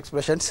the three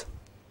expressions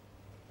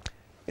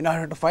in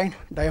order to find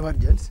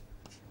divergence.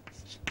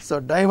 So,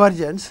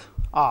 divergence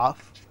of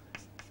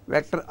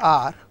vector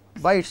r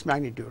by its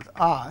magnitude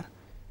r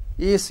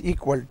is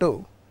equal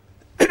to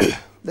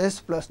this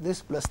plus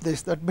this plus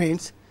this. That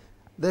means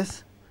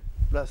this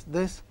plus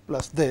this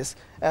plus this.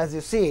 As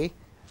you see,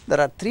 there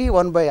are three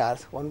 1 by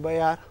r's, 1 by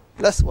r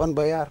plus 1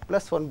 by r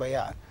plus 1 by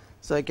r.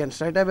 So, I can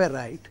straight away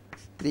write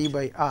 3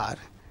 by r,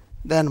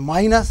 then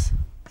minus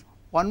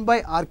 1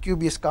 by r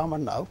cube is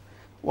common now,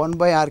 1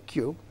 by r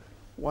cube,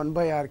 1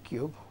 by r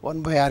cube,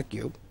 1 by r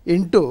cube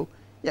into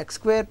x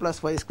square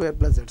plus y square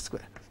plus z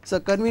square. So,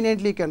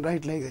 conveniently you can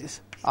write like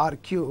this, r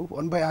cube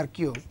 1 by r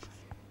cube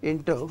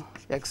into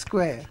x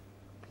square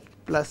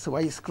plus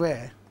y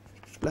square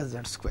plus z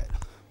square.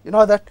 You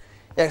know that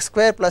x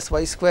square plus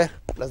y square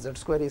plus z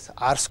square is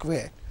r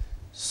square.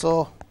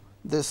 So,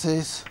 this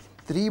is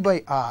 3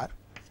 by r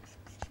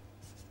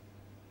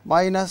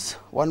minus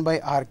 1 by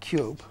r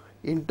cube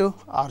into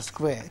r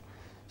square.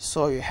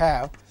 So, you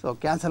have, so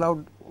cancel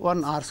out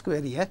 1 r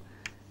square here.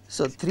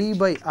 So, 3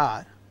 by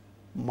r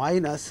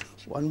minus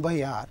 1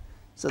 by r.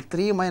 So,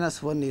 3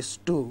 minus 1 is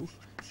 2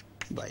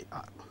 by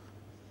r.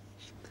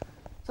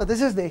 So,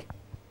 this is the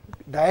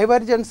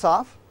divergence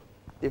of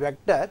the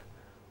vector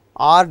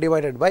r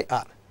divided by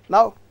r.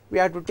 Now, we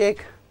have to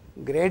take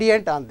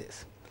gradient on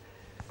this.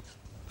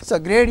 So,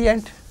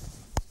 gradient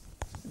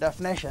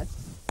definition,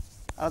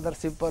 another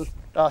simple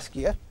task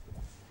here.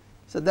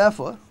 So,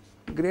 therefore,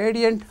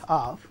 gradient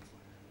of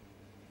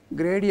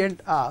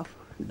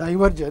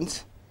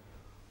divergence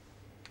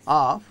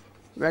of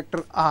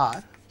vector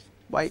r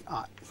by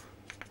r.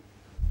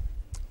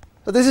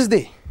 So, this is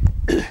the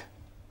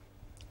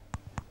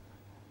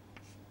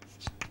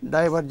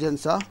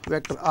divergence of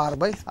vector r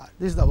by r.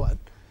 This is the one.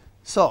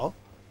 So,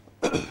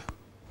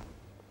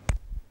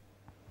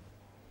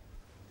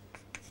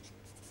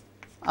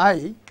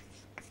 I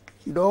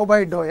dou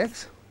by dou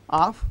x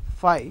of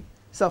phi.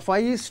 So, phi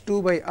is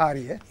 2 by r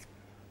here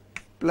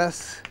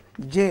plus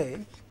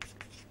j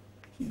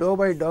dou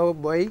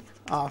by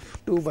of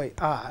 2 by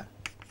r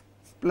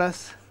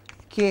plus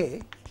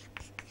k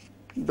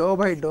dou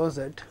by dou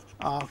z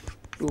of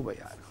 2 by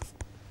r.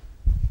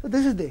 So,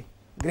 this is the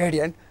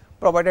gradient.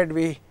 Provided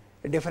we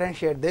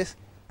differentiate this,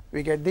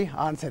 we get the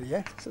answer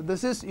here. So,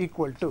 this is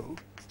equal to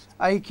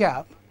I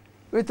cap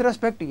with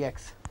respect to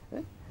x.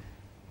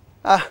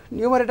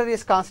 Numerator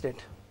is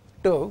constant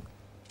 2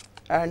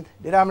 and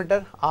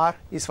denominator r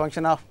is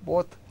function of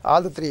both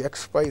all the three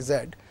x, y, z.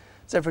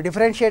 So, if we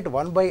differentiate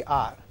 1 by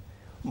r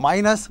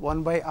minus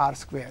 1 by r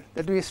square,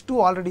 that is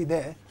 2 already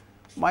there,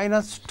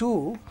 minus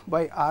 2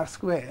 by r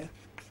square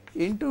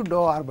into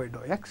dou r by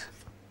dou x.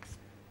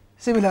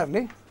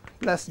 Similarly,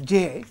 plus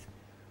j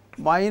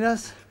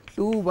minus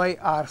 2 by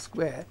r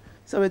square.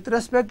 So, with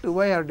respect to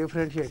y are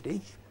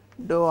differentiating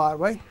dou r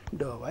by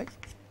dou y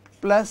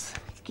plus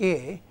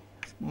k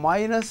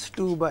minus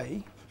 2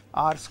 by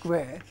r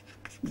square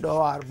dou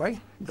r by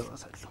dou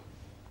z.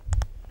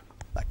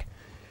 Okay.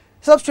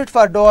 Substitute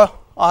for dou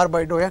r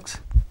by dou x,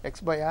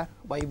 x by r,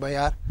 y by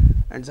r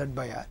and z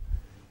by r.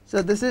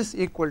 So, this is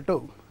equal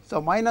to,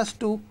 so minus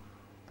 2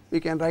 we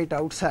can write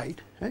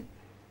outside, right?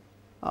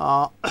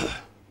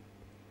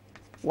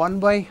 1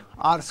 by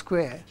r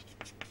square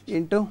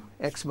into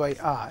x by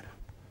r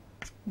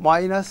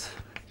minus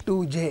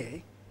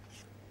 2j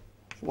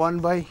 1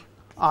 by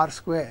r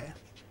square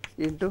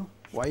into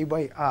y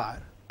by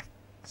r.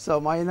 So,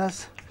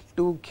 minus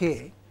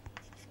 2k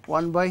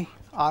 1 by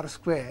r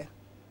square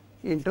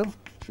into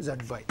z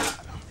by r.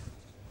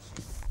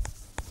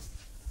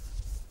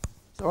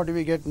 So, what do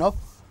we get now?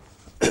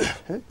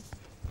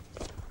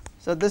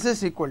 So, this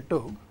is equal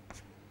to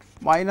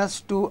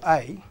minus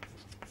 2i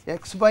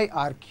x by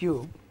r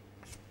cube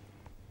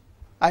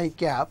I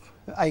cap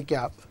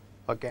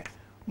okay,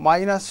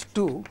 minus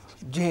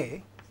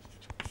 2j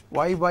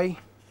y by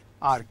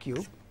r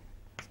cube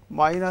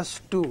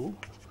minus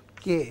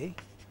 2k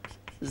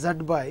z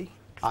by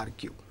r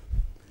cube.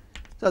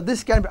 So,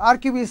 this can be, r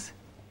cube is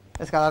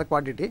a scalar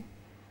quantity.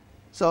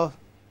 So,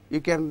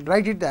 you can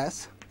write it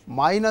as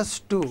minus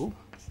 2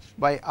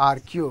 by r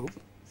cube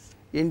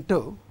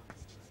into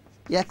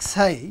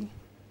xi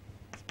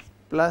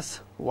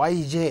plus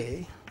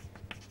yj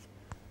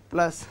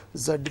plus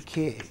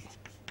zk,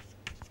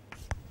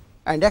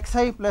 and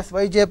xi plus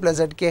yj plus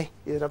zk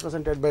is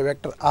represented by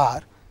vector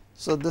r.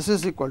 So, this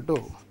is equal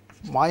to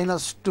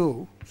minus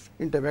 2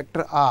 into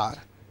vector r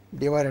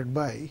divided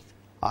by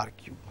r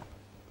cube.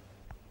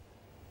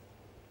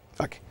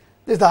 Okay.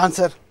 This is the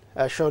answer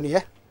as shown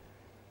here,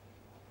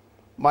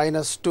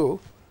 minus 2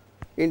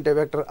 into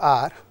vector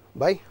r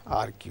by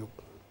r cube.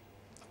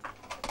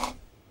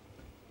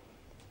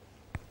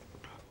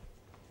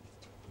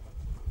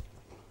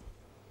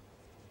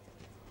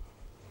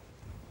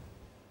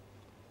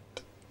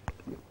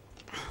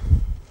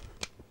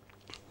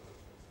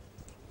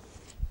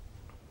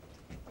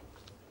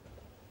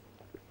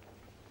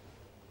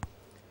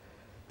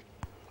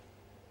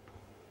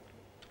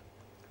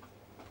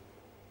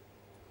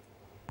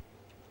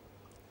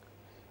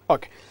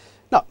 Okay.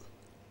 Now,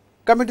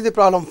 coming to the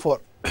problem 4,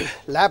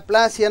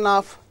 Laplacian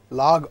of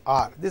log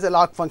r. This is a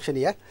log function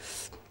here,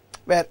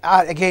 where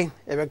r again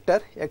a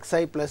vector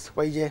xi plus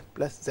yj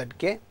plus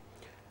zk,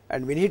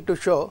 and we need to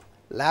show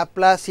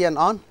Laplacian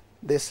on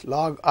this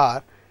log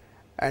r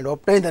and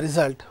obtain the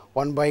result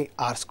 1 by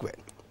r square.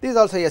 This is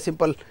also a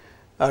simple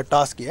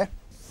task here.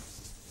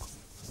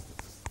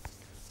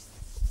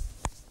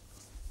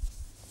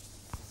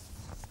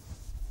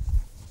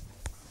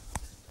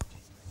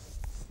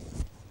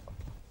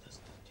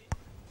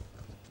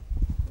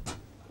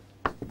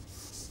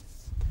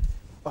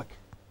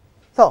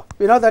 So,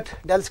 we know that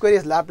del square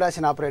is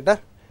Laplacian operator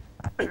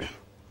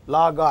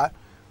log r.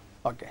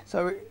 Okay.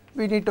 So,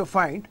 we need to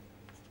find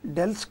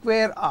del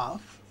square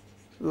of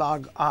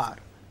log r,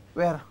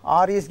 where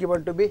r is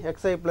given to be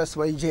xi plus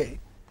yj,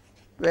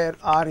 where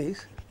r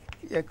is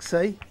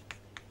xi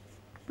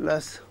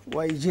plus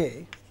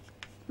yj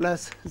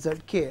plus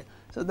zk.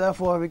 So,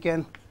 therefore, we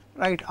can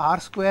write r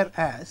square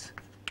as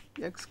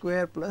x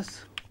square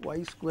plus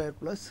y square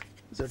plus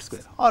z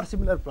square, or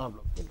similar problem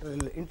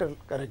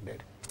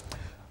interconnected.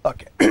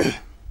 Okay.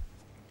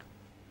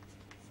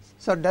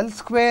 So, del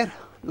square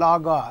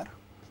log r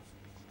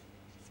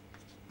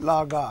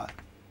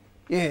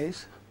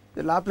is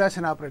the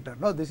Laplacian operator.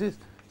 No, this is,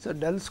 so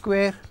del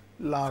square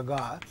log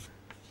r,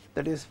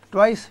 that is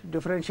twice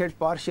differentiate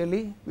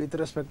partially with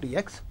respect to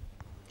x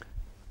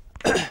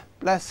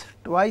plus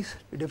twice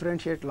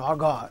differentiate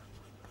log r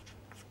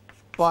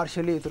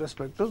partially with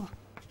respect to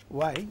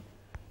y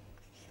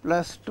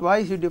plus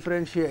twice you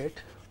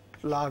differentiate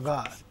log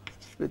r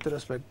with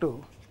respect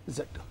to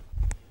z.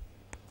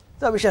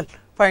 So, we shall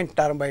find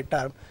term by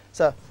term.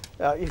 So,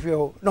 if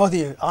you know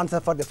the answer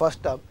for the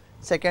first term,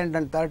 second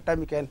and third term,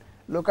 you can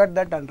look at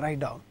that and write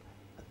down.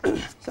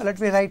 So, let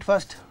me write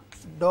first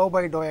dou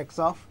by dou x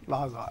of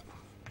log r.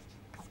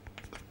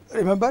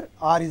 Remember,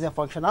 r is a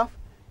function of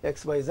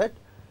x, y, z.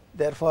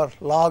 Therefore,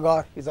 log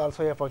r is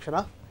also a function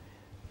of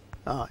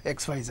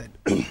x, y, z.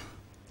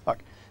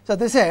 Okay. So,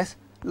 this is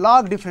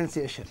log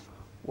differentiation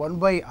 1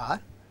 by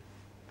r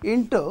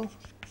into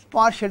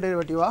partial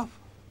derivative of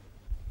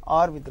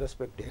r with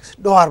respect to x,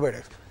 dou r by dou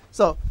x.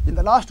 So, in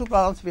the last two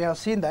problems, we have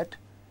seen that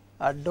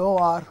dou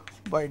r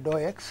by dou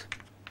x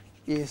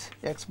is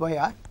x by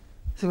r.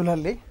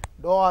 Similarly,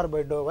 dou r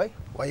by dou y,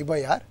 y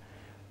by r,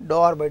 dou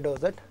r by dou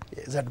z,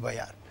 z by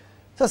r.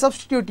 So,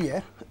 substitute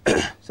here.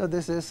 So,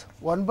 this is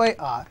 1 by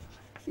r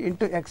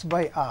into x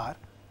by r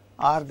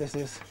or this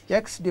is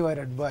x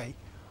divided by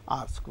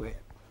r square.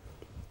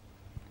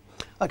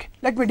 Okay,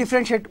 let me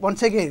differentiate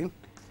once again.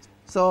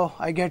 So,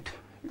 I get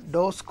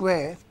dou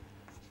square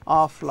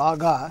of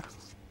log r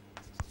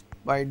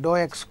by dou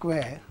x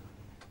square.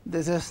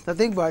 This is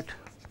nothing but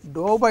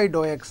dou by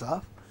dou x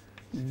of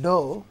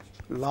dou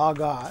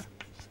log r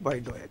by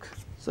dou x.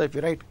 So, if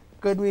you write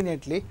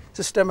conveniently,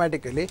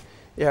 systematically,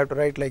 you have to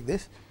write like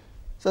this.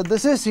 So,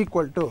 this is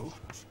equal to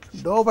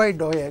dou by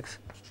dou x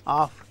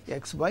of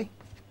x by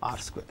r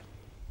square.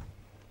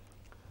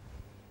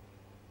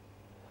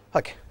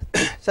 Okay.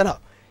 So, now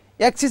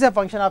x is a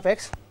function of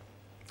x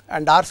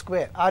and r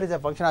square, r is a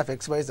function of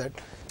x by z.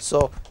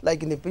 So,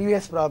 like in the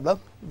previous problem,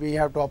 we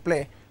have to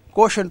apply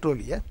quotient rule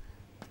here.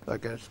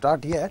 Okay,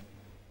 start here.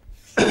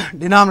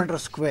 Denominator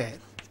square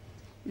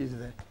is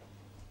the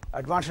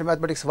advanced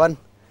mathematics 1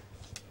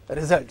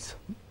 results.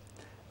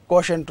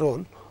 Quotient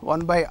rule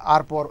 1 by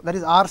r power, that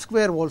is r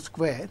square whole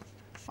square,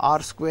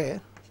 r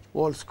square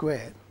whole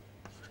square,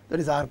 that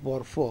is r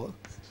power 4,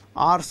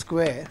 r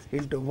square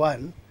into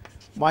 1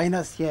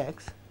 minus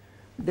x,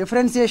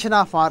 differentiation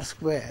of r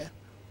square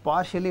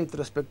partially with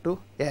respect to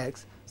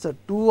x. So,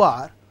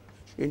 2r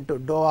into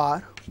dou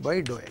r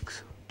by dou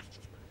x,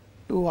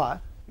 2r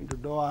into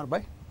dou r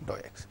by dou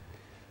x.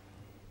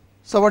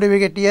 So, what do we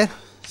get here?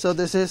 So,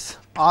 this is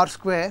r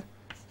square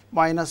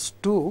minus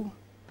 2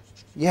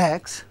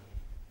 x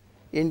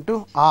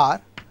into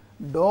r,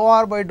 dou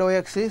r by dou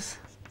x is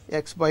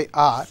x by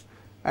r,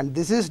 and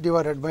this is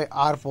divided by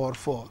r power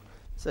 4.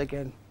 So, I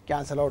can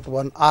cancel out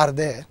one r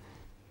there.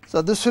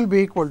 So, this will be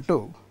equal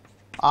to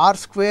r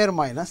square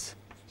minus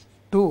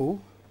 2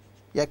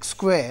 x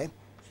square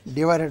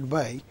divided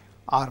by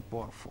r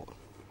power 4,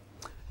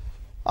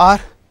 or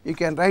you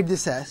can write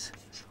this as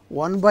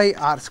 1 by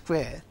r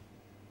square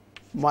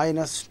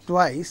minus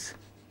twice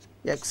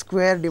x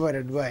square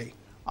divided by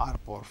r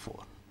power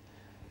 4.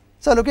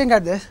 So, looking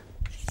at this,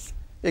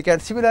 you can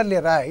similarly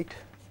write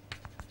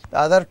the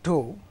other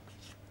two,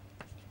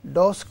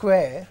 dou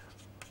square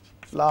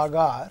log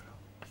r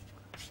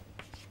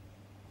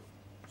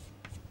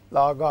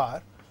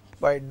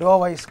by dou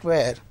y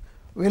square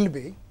will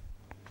be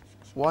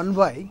 1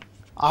 by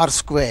r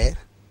square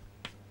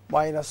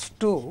minus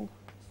 2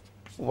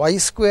 y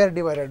square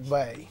divided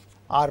by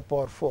r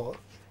power 4,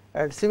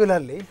 and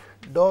similarly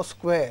dou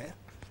square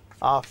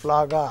of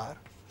log r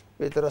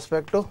with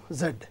respect to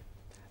z,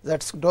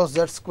 dou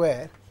z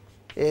square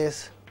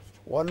is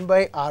 1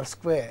 by r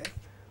square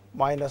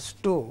minus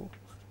 2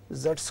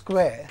 z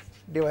square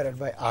divided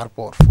by r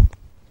power 4.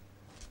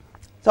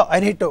 So, I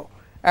need to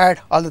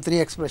add all the three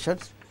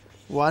expressions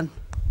 1,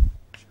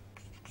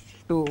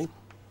 2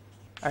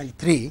 and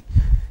 3,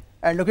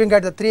 and looking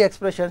at the three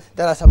expressions,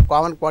 there are some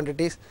common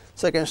quantities.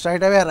 So, I can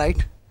straight away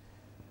write.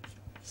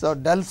 So,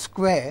 del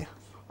square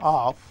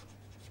of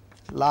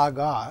log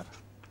r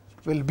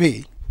will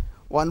be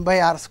 1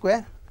 by r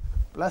square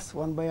plus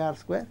 1 by r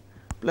square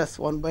plus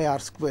 1 by r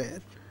square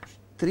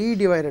 3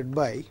 divided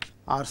by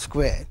r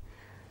square,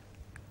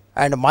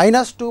 and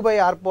minus 2 by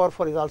r power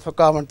 4 is also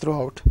common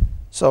throughout.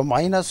 So,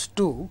 minus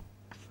 2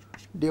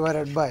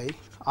 divided by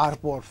r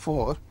power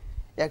 4,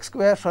 x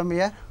square from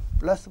here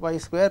plus y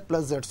square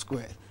plus z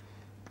square,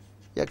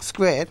 x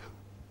square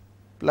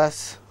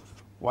plus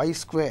y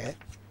square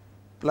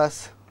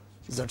plus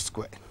z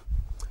square.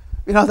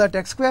 We know that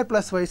x square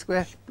plus y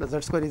square plus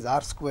z square is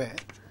r square.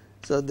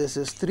 So, this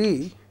is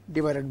 3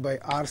 divided by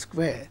r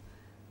square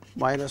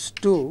minus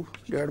 2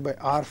 divided by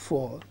r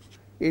 4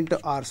 into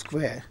r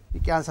square. You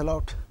cancel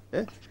out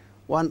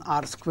 1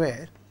 r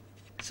square.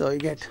 So, you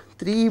get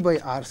 3 by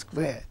r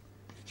square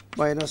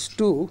minus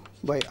 2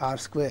 by r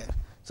square.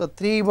 So,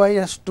 3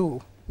 minus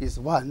 2 is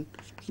 1.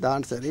 The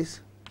answer is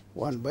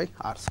 1 by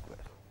r square.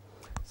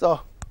 So,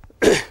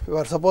 we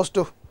are supposed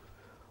to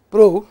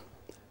prove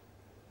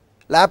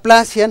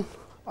Laplacian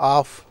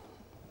of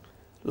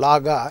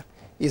log r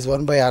is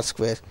 1 by r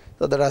square.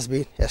 So, that has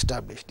been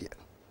established here.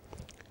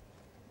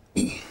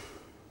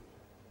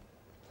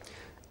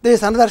 There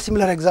is another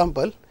similar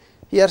example.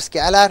 Here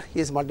scalar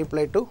is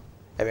multiplied to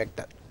a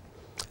vector.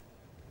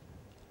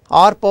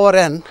 R power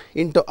n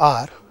into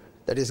r,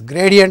 that is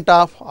gradient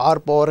of r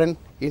power n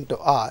into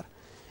r,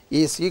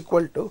 is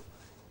equal to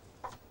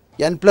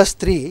n plus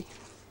 3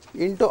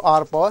 into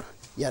r power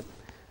n,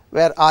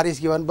 where r is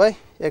given by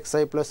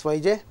xi plus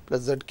yj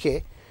plus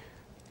zk.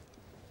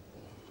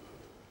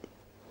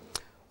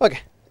 Okay.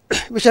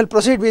 We shall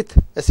proceed with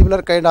a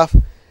similar kind of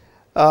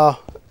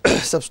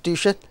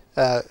substitution,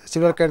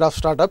 similar kind of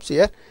startups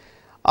here.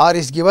 R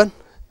is given,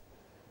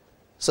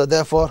 so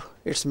therefore,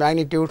 its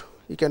magnitude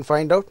you can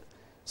find out.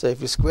 So,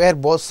 if you square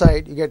both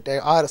sides, you get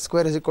r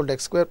square is equal to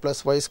x square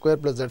plus y square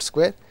plus z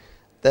square.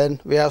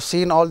 Then we have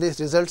seen all these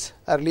results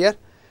earlier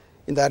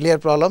in the earlier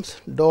problems.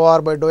 Dou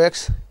r by dou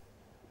x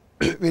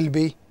will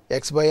be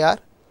x by r,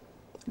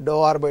 dou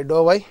r by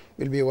dou y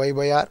will be y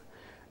by r,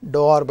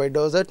 dou r by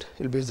dou z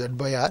will be z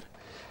by r.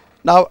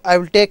 Now, I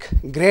will take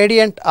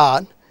gradient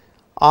on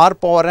r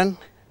power n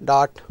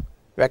dot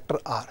vector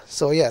r.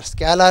 So, here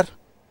scalar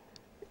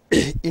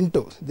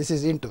into, this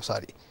is into,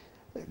 sorry,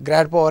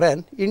 grad power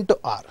n into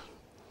r.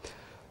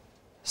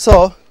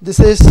 So this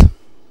is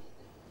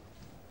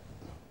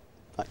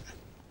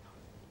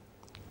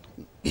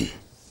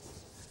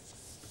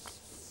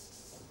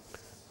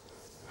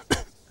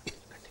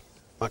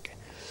okay.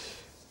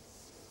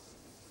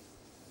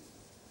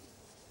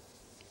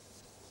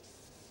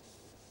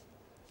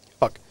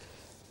 Okay.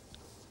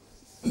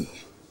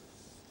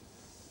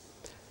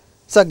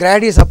 So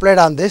grad is applied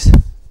on this.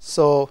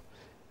 So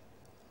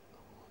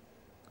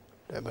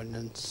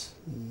abundance.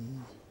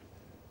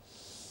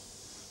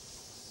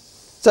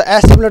 So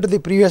as similar to the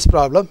previous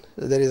problem,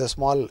 there is a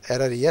small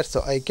error here.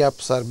 So I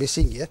caps are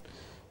missing here.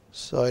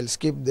 So I will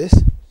skip this.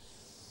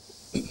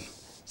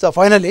 So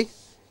finally,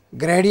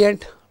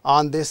 gradient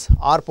on this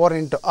r power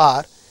into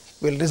r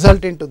will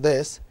result into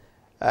this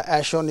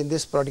as shown in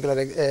this particular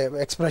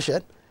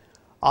expression,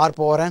 r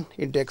power n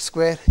into x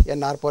square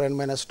n r power n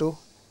minus 2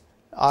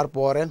 r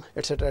power n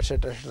etc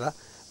etc etc.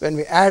 When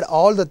we add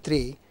all the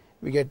three,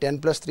 we get n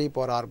plus 3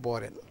 power r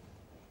power n.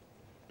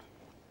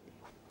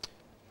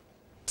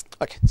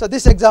 Okay. So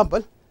this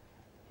example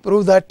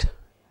proves that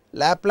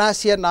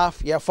Laplacian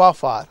of f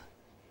of r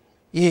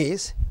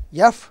is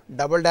f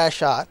double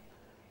dash r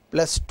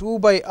plus 2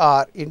 by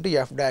r into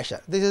f dash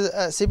r. This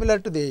is similar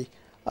to the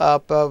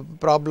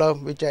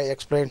problem which I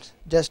explained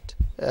just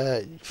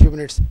a few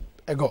minutes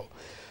ago.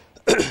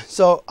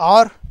 So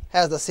r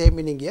has the same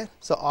meaning here.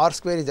 So r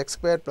square is x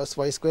square plus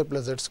y square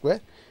plus z square,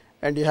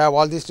 and you have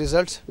all these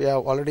results. We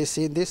have already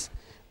seen this.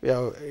 We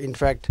have in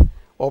fact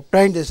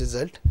obtained this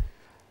result.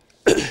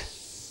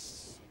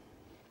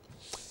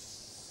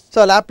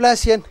 So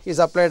Laplacian is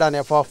applied on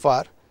f of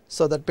r.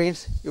 So that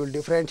means you will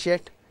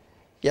differentiate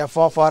f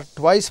of r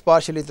twice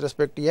partially with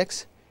respect to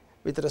x,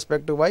 with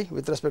respect to y,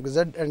 with respect to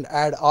z, and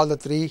add all the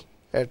three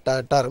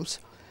terms.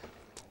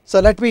 So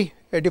let me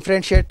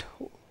differentiate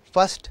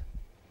first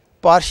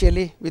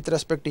partially with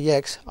respect to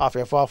x of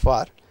f of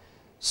r.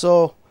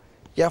 So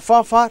f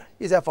of r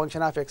is a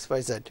function of x,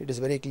 y, z. It is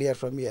very clear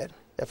from here.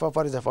 F of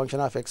r is a function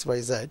of x,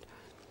 y, z.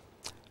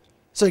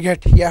 So you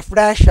get f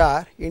dash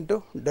r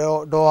into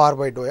dou r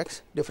by dou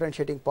x,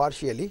 differentiating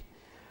partially.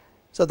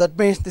 So that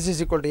means this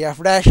is equal to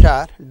f dash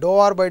r, dou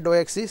r by dou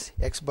x is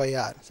x by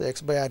r. So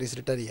x by r is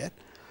written here.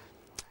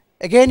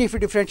 Again, if you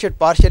differentiate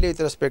partially with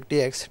respect to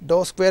x,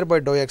 dou square by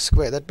dou x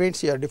square, that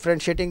means you are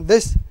differentiating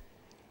this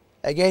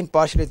again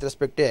partially with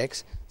respect to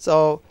x.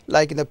 So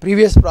like in the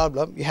previous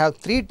problem, you have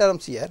three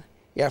terms here,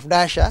 f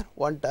dash r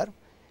one term,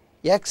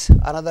 x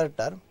another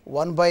term,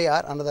 1 by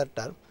r another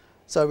term.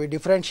 So we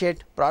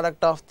differentiate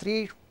product of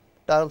three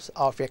terms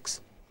of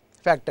x,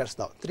 factors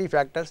now, three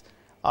factors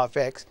of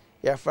x.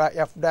 F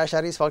dash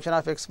r is function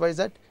of x by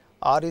z,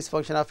 r is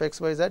function of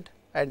x by z,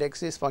 and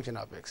x is function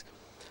of x.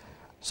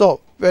 So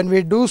when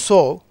we do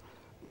so,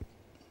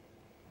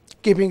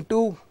 keeping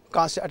two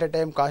constant at a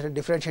time, constant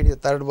differentiating the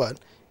third one,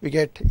 we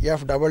get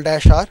f double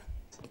dash r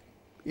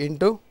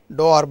into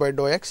dou r by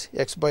dou x,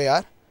 x by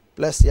r,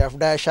 plus f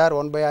dash r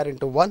 1 by r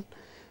into 1,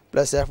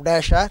 plus f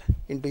dash r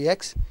into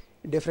x,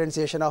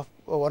 differentiation of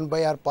 1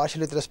 by r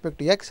partially with respect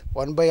to x,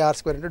 1 by r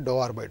square into dou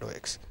r by dou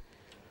x.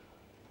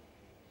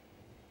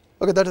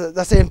 Okay, that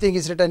the same thing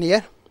is written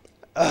here.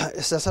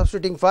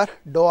 Substituting for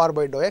dou r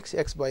by dou x,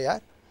 x by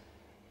r.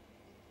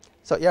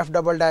 So f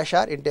double dash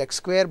r into x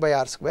square by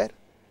r square,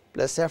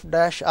 plus f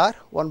dash r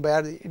 1 by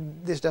r.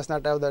 This does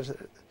not have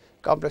the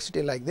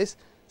complexity like this.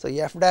 So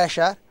f dash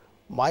r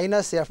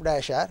minus f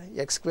dash r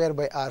x square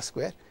by r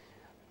square.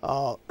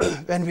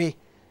 When we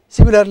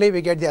similarly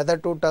we get the other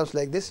two terms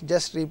like this,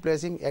 just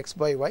replacing x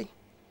by y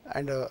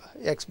and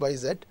x by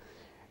z,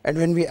 and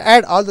when we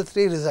add all the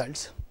three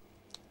results,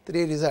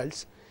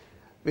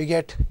 we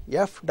get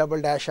f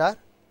double dash r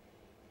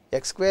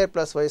x square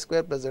plus y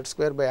square plus z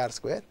square by r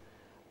square,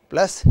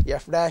 plus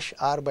f dash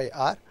r by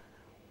r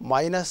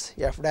minus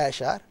f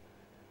dash r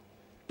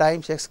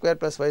times x square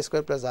plus y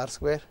square plus r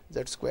square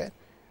z square,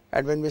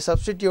 and when we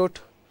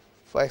substitute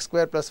for x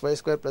square plus y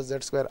square plus z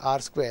square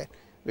r square,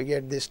 we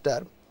get this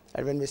term,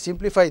 and when we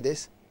simplify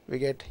this, we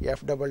get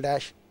f double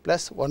dash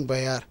plus 1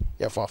 by r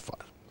f of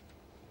r.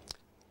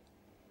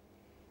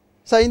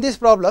 So in this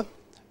problem,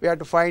 we have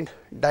to find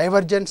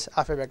divergence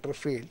of a vector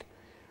field,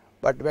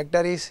 but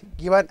vector is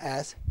given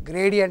as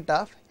gradient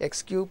of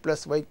x cube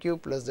plus y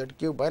cube plus z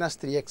cube minus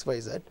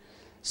 3xyz.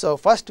 So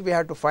first we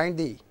have to find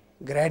the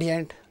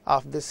gradient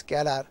of this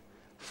scalar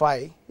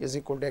phi is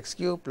equal to x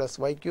cube plus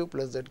y cube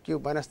plus z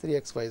cube minus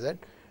 3xyz,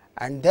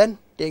 and then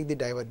take the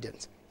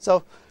divergence.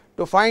 So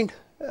to find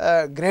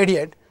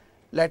gradient,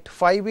 let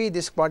phi be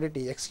this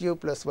quantity x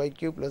cube plus y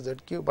cube plus z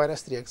cube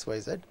minus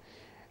 3xyz,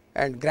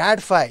 and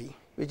grad phi,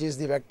 which is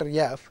the vector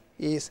f,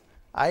 is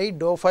I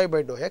dou phi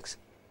by dou x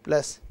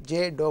plus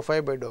j dou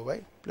phi by dou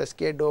y plus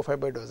k dou phi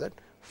by dou z.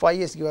 Phi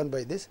is given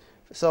by this.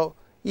 So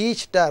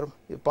each term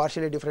you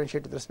partially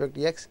differentiate with respect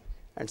to x,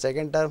 and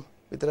second term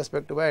with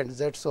respect to y, and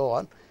z, so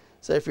on.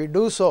 So if you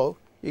do so,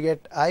 you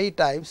get I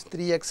times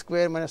 3x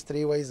square minus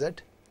 3yz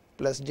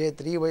plus j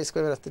 3y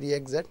square minus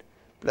 3xz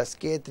plus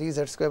k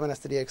 3z square minus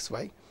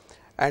 3xy,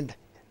 and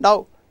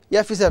now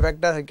f is a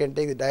vector, you can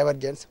take the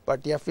divergence,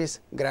 but f is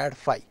grad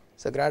phi.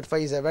 So grad phi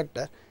is a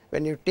vector,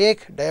 when you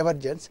take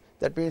divergence,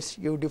 that means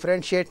you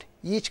differentiate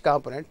each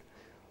component,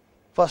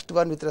 first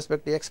one with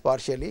respect to x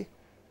partially,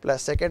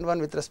 plus second one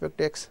with respect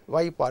to x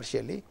y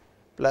partially,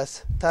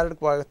 plus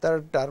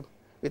third term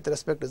with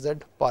respect to z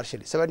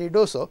partially. So, when you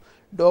do so,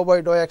 dou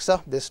by dou x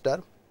of this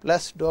term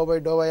plus dou by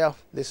dou y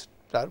of this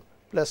term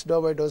plus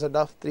dou by dou z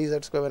of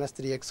 3z square minus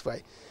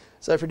 3xy.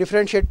 So, if you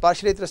differentiate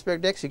partially with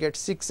respect to x, you get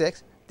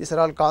 6x, these are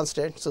all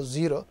constants, so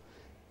 0,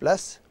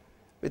 plus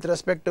with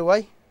respect to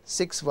y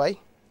 6y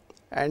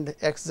and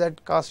xz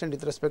constant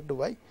with respect to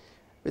y.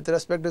 With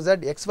respect to z,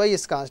 xy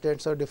is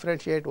constant, so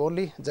differentiate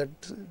only z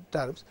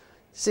terms,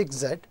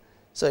 6z.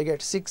 So, you get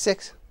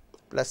 6x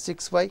plus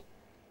 6y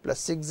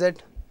plus 6z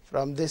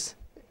from this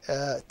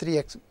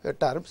 3x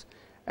terms,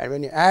 and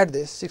when you add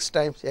this 6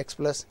 times x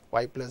plus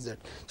y plus z.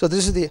 So,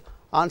 this is the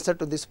answer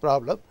to this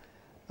problem,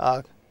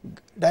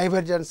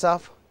 divergence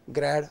of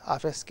grad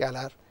of a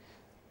scalar.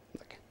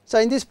 Okay. So,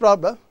 in this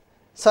problem,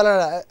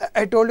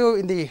 I told you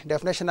in the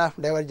definition of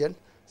divergence,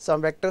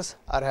 some vectors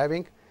are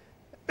having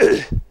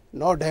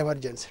no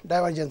divergence,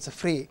 divergence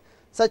free.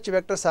 Such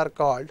vectors are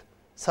called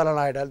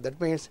solenoidal, that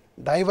means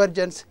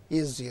divergence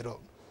is 0,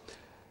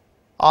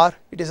 or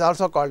it is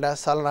also called as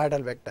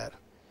solenoidal vector.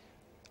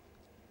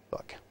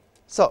 Okay.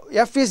 So,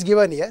 f is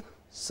given here.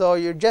 So,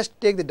 you just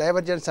take the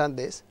divergence on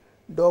this,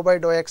 dou by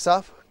dou x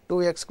of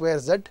 2x square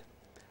z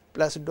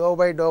plus dou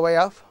by dou y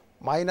of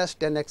minus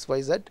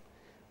 10xyz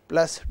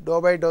plus dou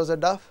by dou z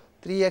of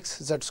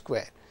 3xz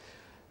square.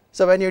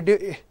 So, when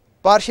you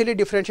partially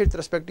differentiate with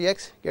respect to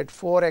x, get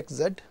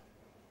 4xz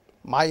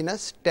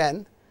minus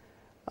 10,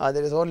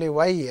 there is only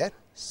y here.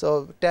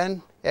 So,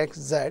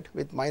 10xz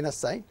with minus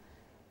sign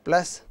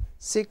plus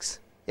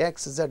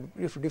 6xz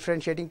if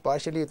differentiating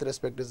partially with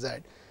respect to z.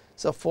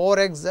 So,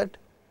 4xz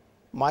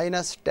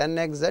minus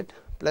 10xz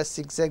plus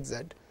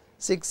 6xz,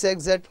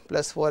 6xz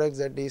plus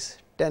 4xz is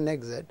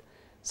 10xz.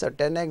 So,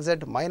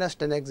 10xz minus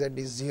 10xz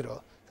is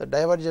 0. So,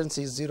 divergence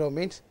is 0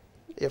 means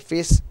f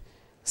is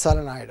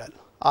solenoidal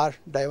or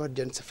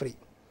divergence free.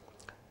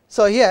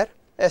 So, here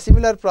a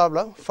similar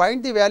problem,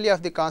 find the value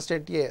of the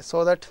constant a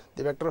so that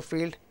the vector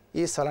field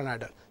is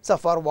solenoidal. So,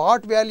 for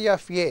what value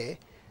of a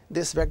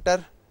this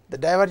vector, the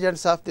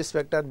divergence of this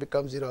vector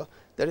becomes 0,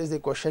 that is the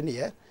question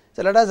here.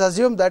 So, let us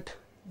assume that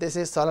this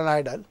is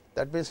solenoidal,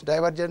 that means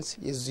divergence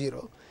is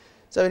 0.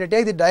 So, when you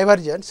take the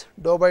divergence,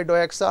 dou by dou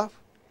x of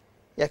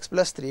x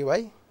plus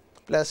 3y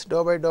plus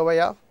dou by dou y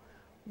of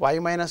y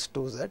minus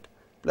 2z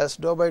plus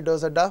dou by dou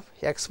z of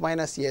x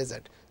minus az.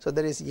 So,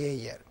 there is a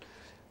here.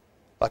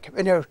 Okay.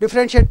 When you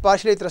differentiate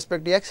partially with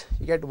respect to x,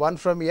 you get 1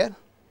 from here,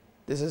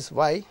 this is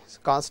y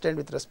constant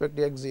with respect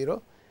to x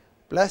 0,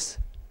 plus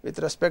with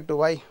respect to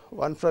y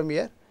 1 from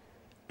here,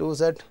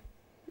 2z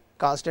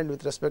constant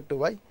with respect to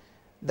y,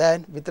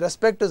 then with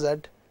respect to z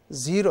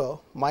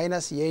 0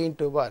 minus a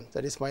into 1,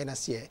 that is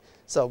minus a.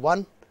 So,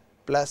 1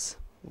 plus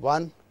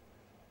 1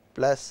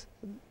 plus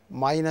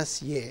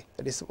minus a,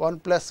 that is 1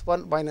 plus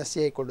 1 minus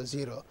a equal to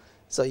 0.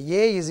 So, a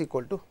is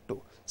equal to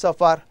 2. So,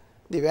 for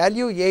the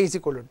value a is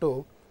equal to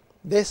 2,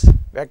 this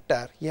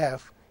vector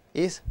f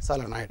is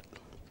solenoidal.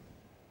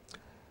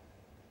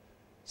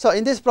 So,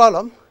 in this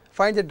problem,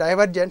 find the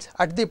divergence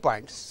at the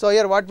points. So,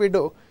 here what we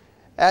do,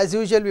 as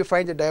usual we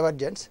find the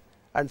divergence,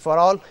 and for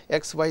all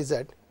x, y,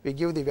 z we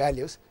give the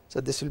values. So,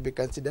 this will be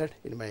considered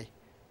in my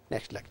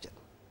next lecture.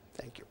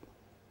 Thank you.